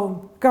go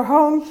home. Go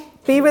home,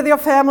 be with your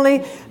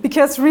family,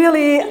 because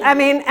really,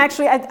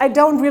 I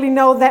don't really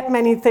know that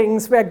many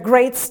things where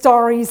great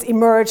stories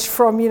emerge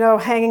from,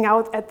 hanging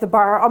out at the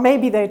bar, or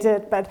maybe they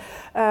did, but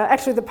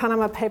actually the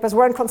Panama Papers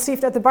weren't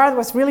conceived at the bar. It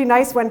was really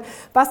nice when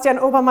Bastian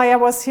Obermeier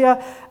was here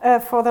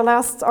for the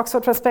last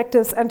Oxford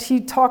Perspectives, and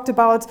he talked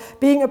about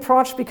being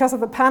approached because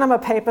of the Panama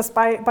Papers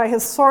by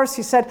his source.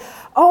 He said,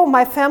 oh,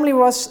 my family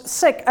was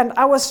sick, and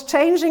I was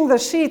changing the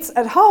sheets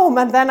at home,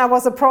 and then I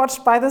was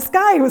approached by this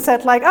guy who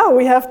said, oh,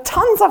 we have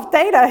tons of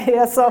data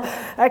here. So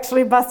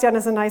actually, Bastian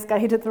is a nice guy.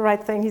 He did the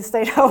right thing. He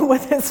stayed home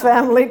with his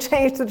family,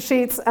 changed the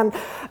sheets, and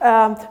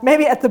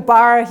maybe at the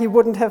bar he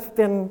wouldn't have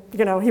been,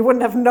 he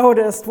wouldn't have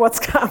noticed what's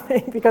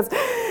coming, because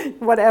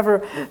whatever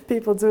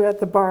people do at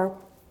the bar.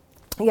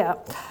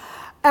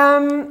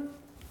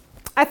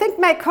 I think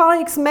my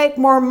colleagues make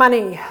more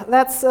money.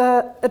 That's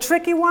a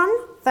tricky one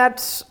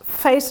that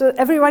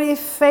everybody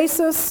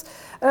faces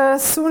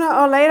sooner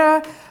or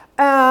later.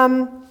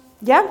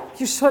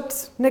 You should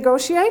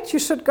negotiate. You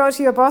should go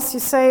to your boss. You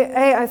say,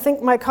 hey, I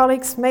think my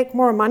colleagues make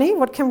more money.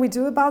 What can we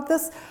do about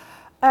this?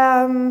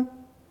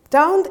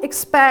 Don't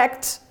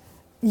expect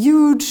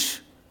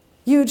huge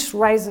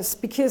rises,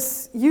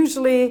 because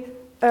usually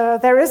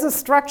there is a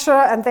structure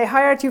and they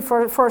hired you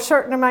for a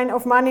certain amount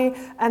of money,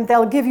 and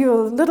they'll give you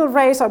a little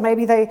raise, or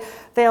maybe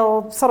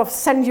they'll sort of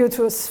send you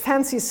to a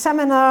fancy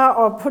seminar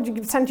or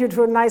send you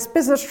to a nice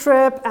business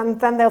trip, and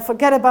then they'll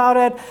forget about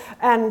it,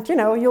 and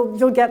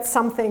you'll get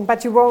something,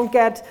 but you won't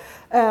get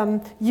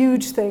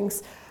huge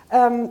things.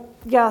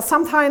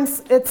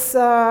 Sometimes it's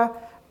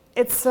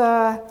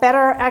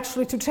better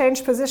actually to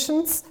change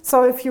positions.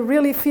 So if you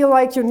really feel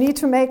like you need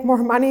to make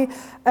more money,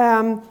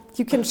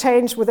 you can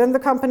change within the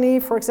company,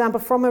 for example,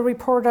 from a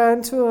reporter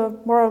into a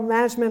more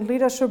management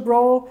leadership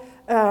role.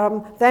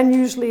 Then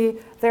usually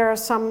there are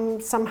some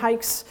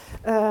hikes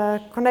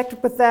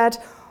connected with that.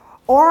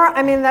 Or,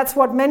 I mean, that's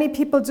what many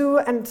people do,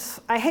 and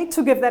I hate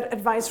to give that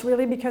advice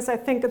really because I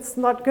think it's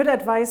not good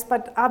advice,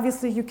 but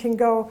obviously you can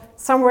go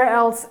somewhere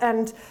else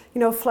and, you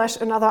know, flash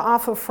another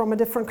offer from a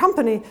different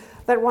company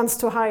that wants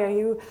to hire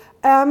you.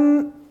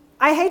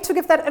 I hate to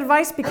give that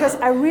advice because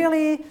I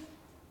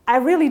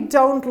really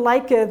don't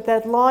like it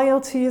that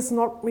loyalty is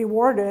not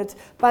rewarded.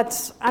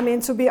 But I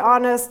mean, to be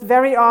honest,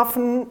 very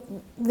often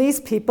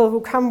these people who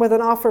come with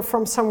an offer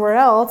from somewhere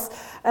else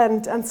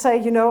and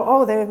say, you know,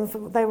 oh,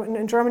 they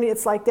in Germany,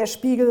 it's like Der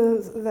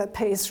Spiegel that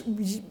pays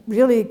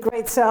really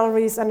great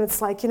salaries, and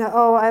it's like, you know,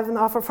 oh, I have an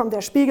offer from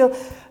Der Spiegel.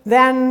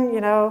 Then, you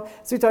know,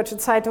 Süddeutsche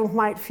Zeitung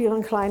might feel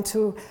inclined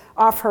to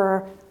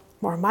offer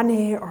more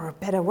money or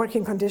better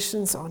working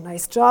conditions or a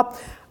nice job.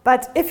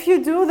 But if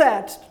you do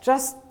that,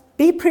 just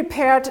be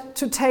prepared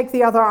to take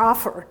the other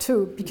offer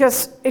too,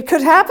 because it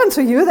could happen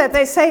to you that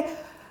they say,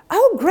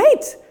 oh,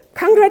 great,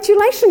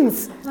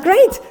 congratulations,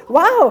 great,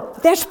 wow,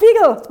 Der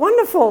Spiegel,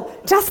 wonderful,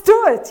 just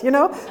do it, you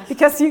know,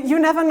 because you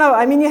never know.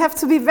 I mean, you have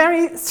to be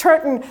very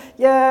certain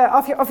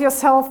of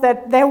yourself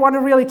that they want to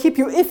really keep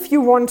you if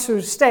you want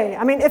to stay.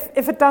 I mean,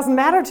 if it doesn't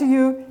matter to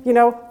you, you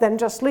know, then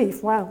just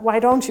leave. Well, why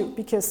don't you?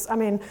 Because, I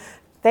mean,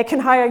 they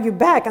can hire you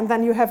back, and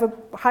then you have a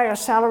higher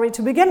salary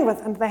to begin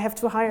with, and they have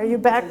to hire you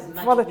back.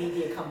 There's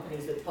media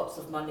companies with lots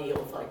of money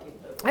all fighting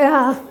over.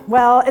 Yeah,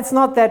 well, it's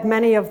not that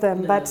many of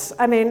them, but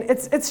I mean,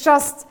 it's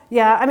just,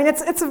 yeah. I mean,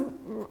 it's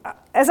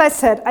as I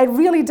said, I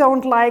really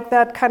don't like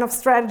that kind of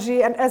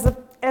strategy, and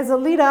as a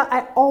leader,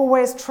 I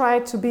always try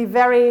to be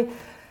very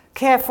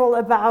careful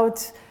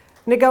about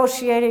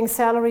negotiating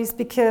salaries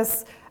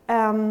because.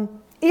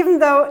 Even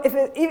though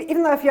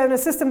if you're in a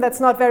system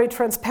that's not very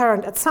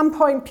transparent, at some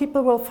point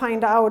people will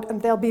find out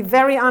and they'll be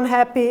very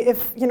unhappy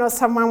if, you know,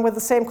 someone with the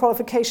same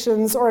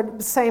qualifications or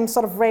the same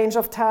sort of range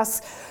of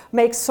tasks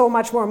makes so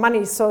much more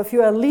money. So if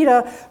you're a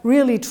leader,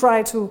 really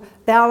try to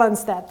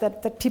balance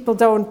that people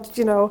don't,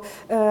 you know,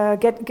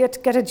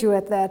 get at you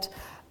at that.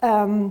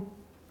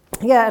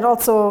 Yeah, and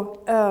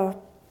also.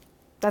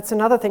 That's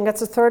another thing.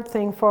 That's a third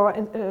thing for,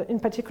 in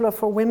particular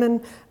for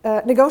women.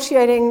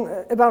 Negotiating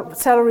about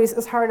salaries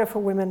is harder for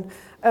women.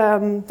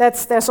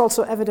 There's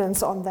also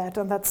evidence on that,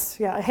 and that's,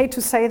 yeah, I hate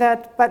to say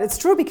that, but it's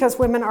true because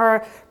women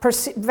are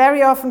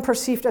very often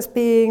perceived as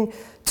being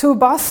too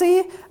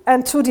bossy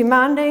and too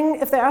demanding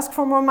if they ask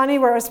for more money,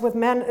 whereas with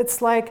men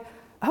it's like,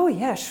 oh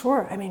yeah,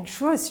 sure. I mean,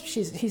 sure,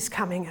 he's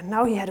coming, and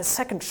now he had a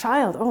second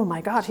child. Oh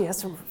my God, he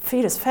has to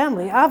feed his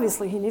family.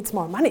 Obviously, he needs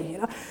more money. You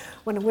know,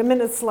 when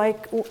women, it's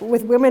like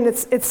with women,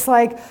 it's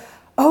like,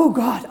 oh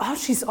God, all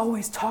she's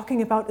always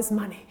talking about is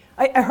money.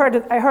 I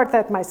heard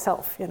that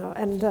myself. You know,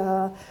 and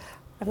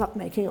I'm not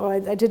making, or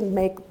I didn't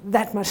make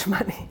that much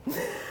money.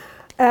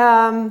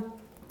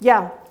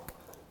 Yeah,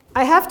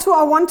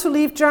 I want to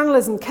leave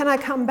journalism. Can I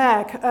come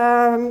back?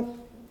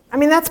 I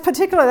mean,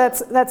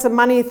 that's a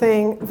money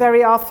thing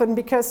very often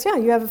because, yeah,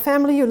 you have a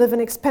family, you live in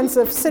an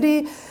expensive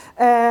city,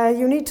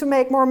 you need to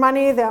make more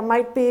money. There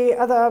might be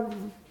other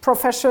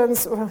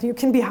professions. You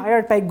can be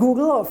hired by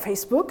Google or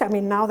Facebook. I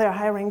mean, now they're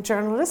hiring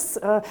journalists.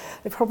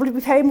 They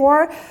probably pay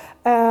more.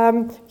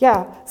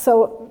 Yeah,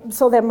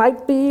 so there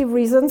might be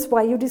reasons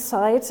why you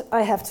decide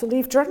I have to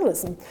leave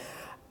journalism.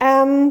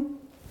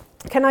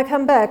 Can I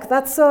come back?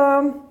 That's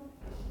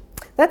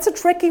a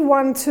tricky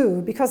one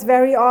too, because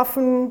very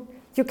often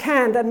you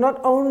can't, and not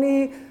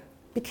only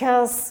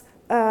because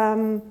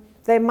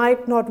they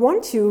might not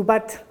want you,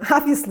 but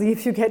obviously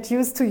if you get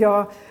used to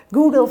your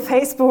Google,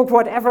 Facebook,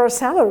 whatever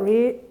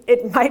salary,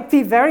 it might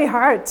be very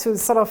hard to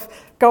sort of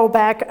go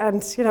back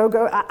and, you know,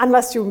 go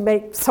unless you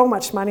make so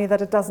much money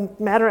that it doesn't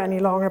matter any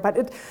longer. But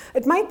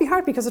it might be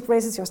hard because it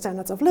raises your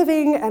standards of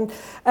living, and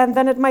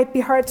then it might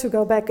be hard to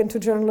go back into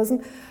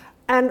journalism.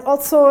 And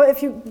also,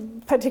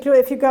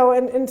 particularly if you go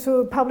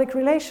into public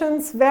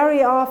relations,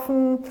 very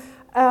often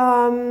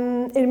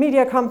in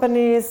media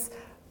companies,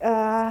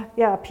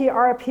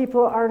 PR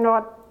people are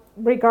not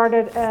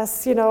regarded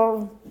as, you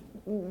know,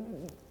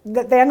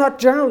 they're not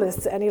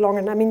journalists any longer.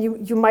 And I mean,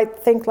 you might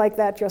think like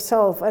that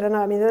yourself. I don't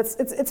know. I mean,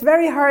 it's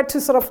very hard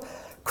to sort of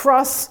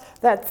cross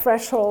that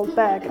threshold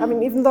back. I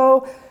mean, even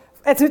though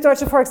at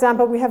Süddeutsche, for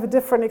example, we have a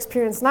different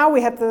experience now.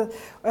 We had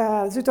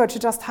Süddeutsche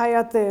just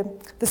hired the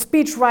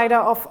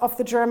speechwriter of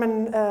the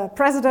German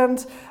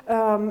president,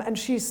 and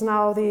she's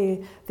now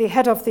the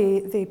head of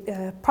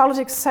the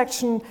politics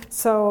section.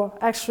 So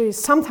actually,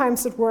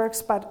 sometimes it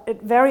works, but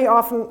it very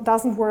often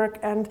doesn't work.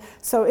 And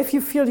so if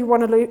you feel you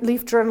want to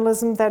leave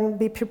journalism, then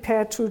be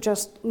prepared to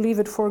just leave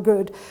it for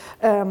good,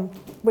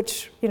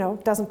 which, you know,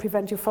 doesn't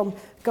prevent you from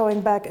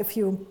going back if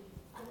you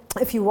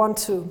want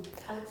to.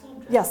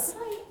 Alexandra, Yes.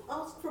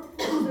 Ask for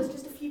there's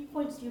just a few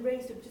points you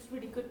raised. It would just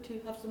really good to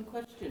have some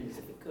questions,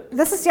 if you could.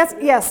 This is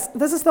yes.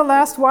 This is the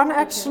last one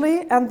actually,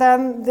 okay. And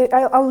then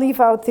I'll leave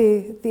out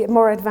the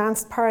more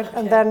advanced part, okay.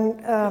 And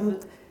then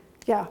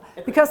yeah,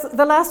 because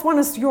the last one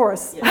is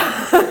yours.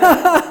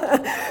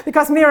 Yeah.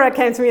 Because Mira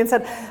came to me and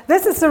said,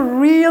 "This is a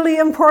really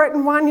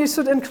important one. You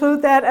should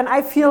include that." And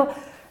I feel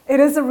it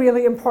is a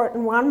really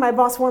important one. My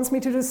boss wants me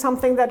to do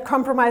something that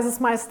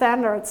compromises my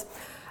standards.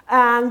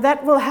 And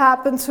that will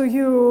happen to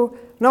you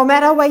no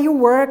matter where you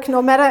work,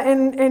 no matter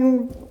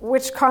in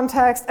which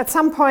context. At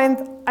some point,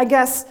 I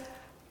guess,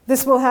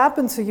 this will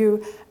happen to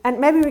you. And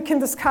maybe we can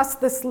discuss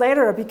this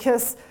later,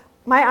 because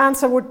my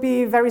answer would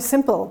be very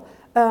simple.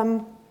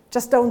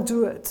 Just don't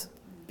do it,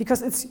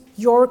 because it's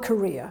your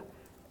career.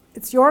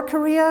 It's your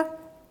career.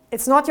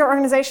 It's not your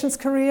organization's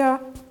career.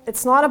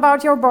 It's not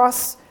about your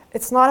boss.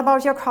 It's not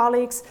about your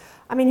colleagues.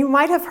 I mean, you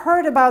might have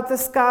heard about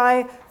this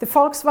guy, the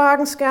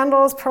Volkswagen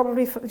scandals,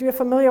 probably you're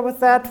familiar with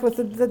that, with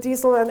the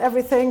diesel and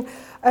everything.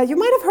 You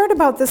might have heard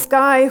about this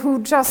guy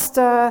who just,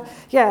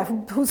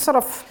 who sort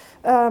of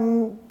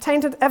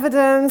tainted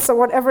evidence or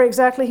whatever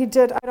exactly he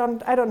did,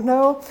 I don't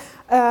know,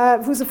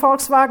 who's a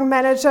Volkswagen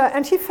manager,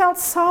 and he felt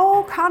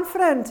so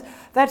confident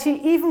that he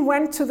even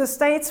went to the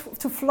States,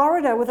 to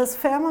Florida with his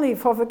family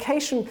for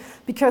vacation,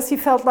 because he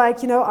felt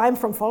like, I'm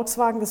from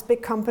Volkswagen, this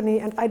big company,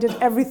 and I did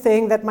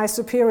everything that my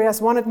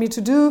superiors wanted me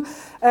to do.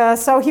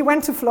 So he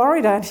went to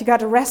Florida and he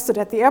got arrested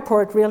at the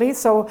airport, really.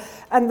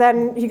 And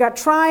then he got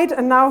tried,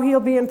 and now he'll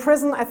be in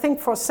prison, I think,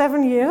 for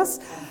 7 years.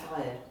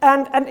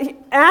 And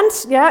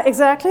yeah,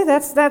 exactly.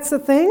 That's the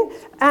thing.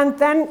 And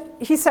then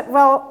he said,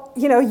 well,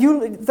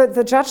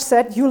 the judge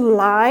said, you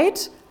lied.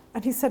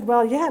 And he said,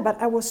 well, yeah,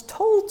 but I was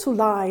told to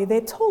lie.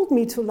 They told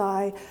me to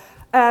lie.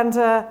 And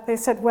they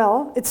said,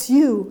 well, it's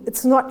you.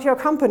 It's not your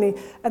company.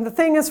 And the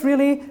thing is,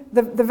 really,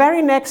 the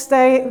very next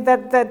day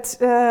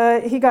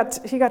that he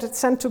got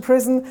sent to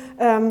prison,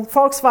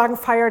 Volkswagen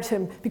fired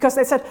him, because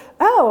they said,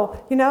 oh,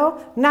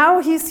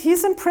 now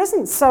he's in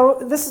prison, so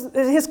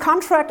his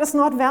contract is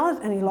not valid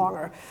any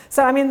longer.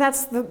 So I mean,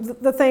 that's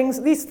the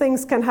things. These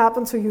things can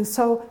happen to you.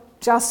 So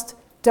just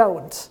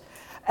don't.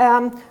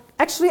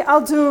 Actually,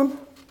 I'll do.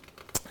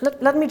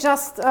 Let me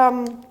just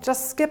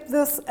skip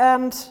this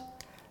and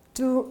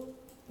do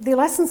the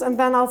lessons, and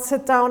then I'll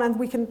sit down and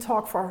we can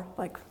talk for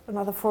like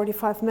another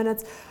 45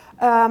 minutes.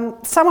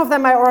 Some of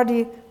them I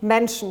already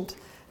mentioned.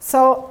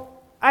 So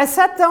I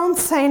said don't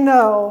say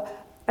no,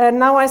 and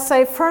now I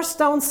say first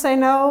don't say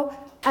no,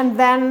 and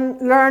then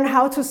learn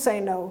how to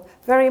say no.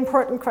 Very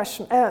important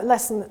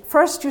lesson.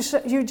 First you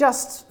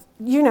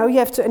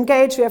have to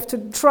engage, you have to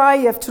try,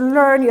 you have to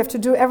learn, you have to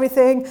do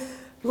everything.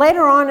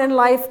 Later on in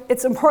life,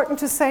 it's important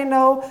to say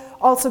no,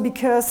 also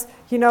because,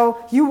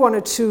 you want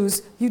to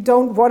choose. You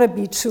don't want to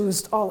be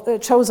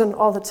chosen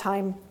all the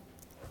time.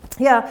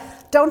 Yeah,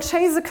 don't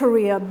chase a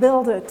career,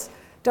 build it.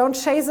 Don't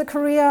chase a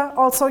career.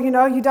 Also,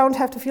 you don't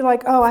have to feel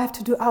like, oh, I have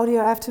to do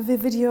audio, I have to do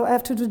video, I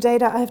have to do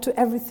data, I have to do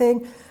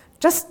everything.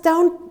 Just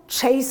don't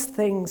chase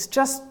things.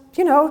 Just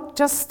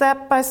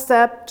step by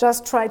step,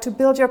 just try to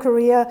build your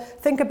career.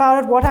 Think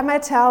about it. What are my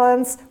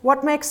talents?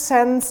 What makes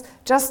sense?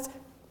 Just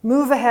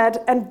move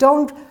ahead and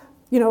don't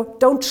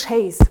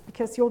chase,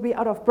 because you'll be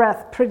out of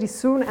breath pretty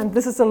soon. And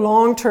this is a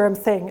long-term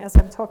thing, as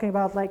I'm talking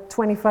about like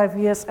 25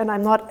 years, and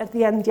I'm not at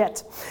the end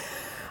yet.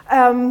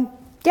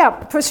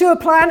 Pursue a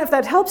plan if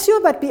that helps you,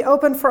 but be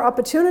open for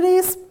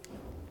opportunities.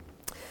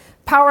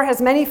 Power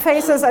has many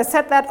faces. I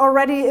said that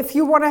already. If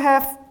you want to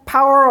have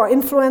power or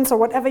influence or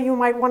whatever you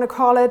might want to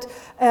call it,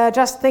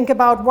 just think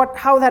about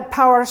how that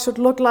power should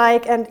look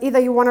like, and either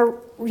you want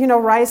to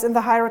rise in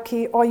the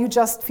hierarchy, or you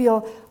just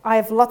feel I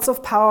have lots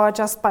of power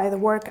just by the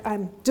work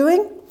I'm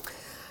doing.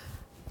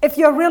 If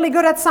you're really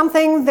good at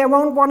something, they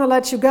won't want to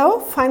let you go.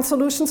 Find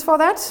solutions for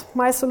that.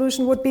 My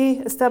solution would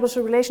be establish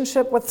a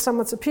relationship with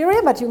someone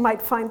superior, but you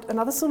might find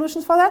another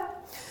solution for that.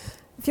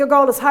 If your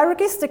goal is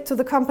hierarchy, stick to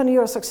the company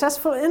you're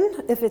successful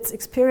in. If it's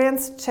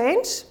experience,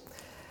 change.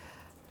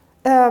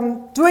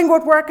 Doing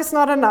good work is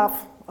not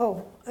enough.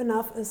 Oh,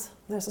 enough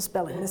there's a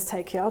spelling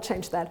mistake here, I'll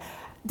change that.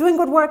 Doing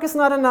good work is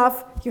not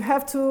enough. You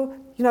have to,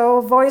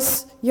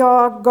 voice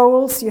your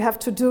goals. You have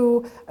to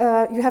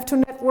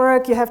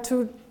network. You have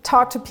to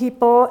talk to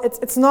people.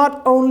 It's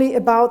not only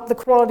about the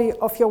quality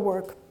of your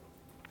work.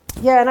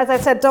 Yeah, and as I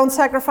said, don't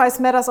sacrifice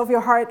matters of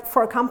your heart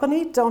for a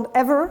company. Don't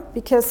ever,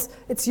 because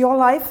it's your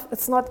life.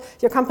 It's not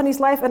your company's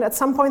life, and at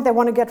some point they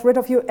want to get rid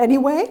of you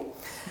anyway.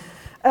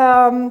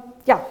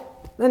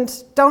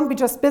 And don't be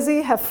just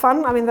busy, have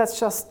fun. I mean, that's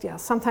just,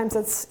 sometimes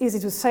it's easy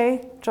to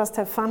say, just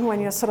have fun when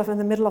you're sort of in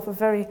the middle of a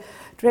very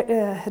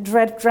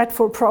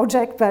dreadful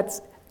project, but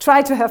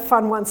try to have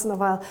fun once in a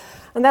while.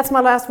 And that's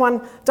my last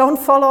one. Don't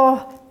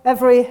follow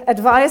every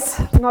advice,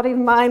 not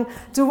even mine.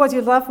 Do what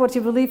you love, what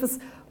you believe is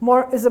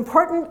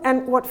important,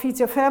 and what feeds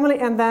your family,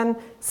 and then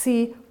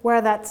see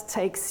where that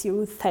takes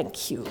you.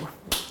 Thank you.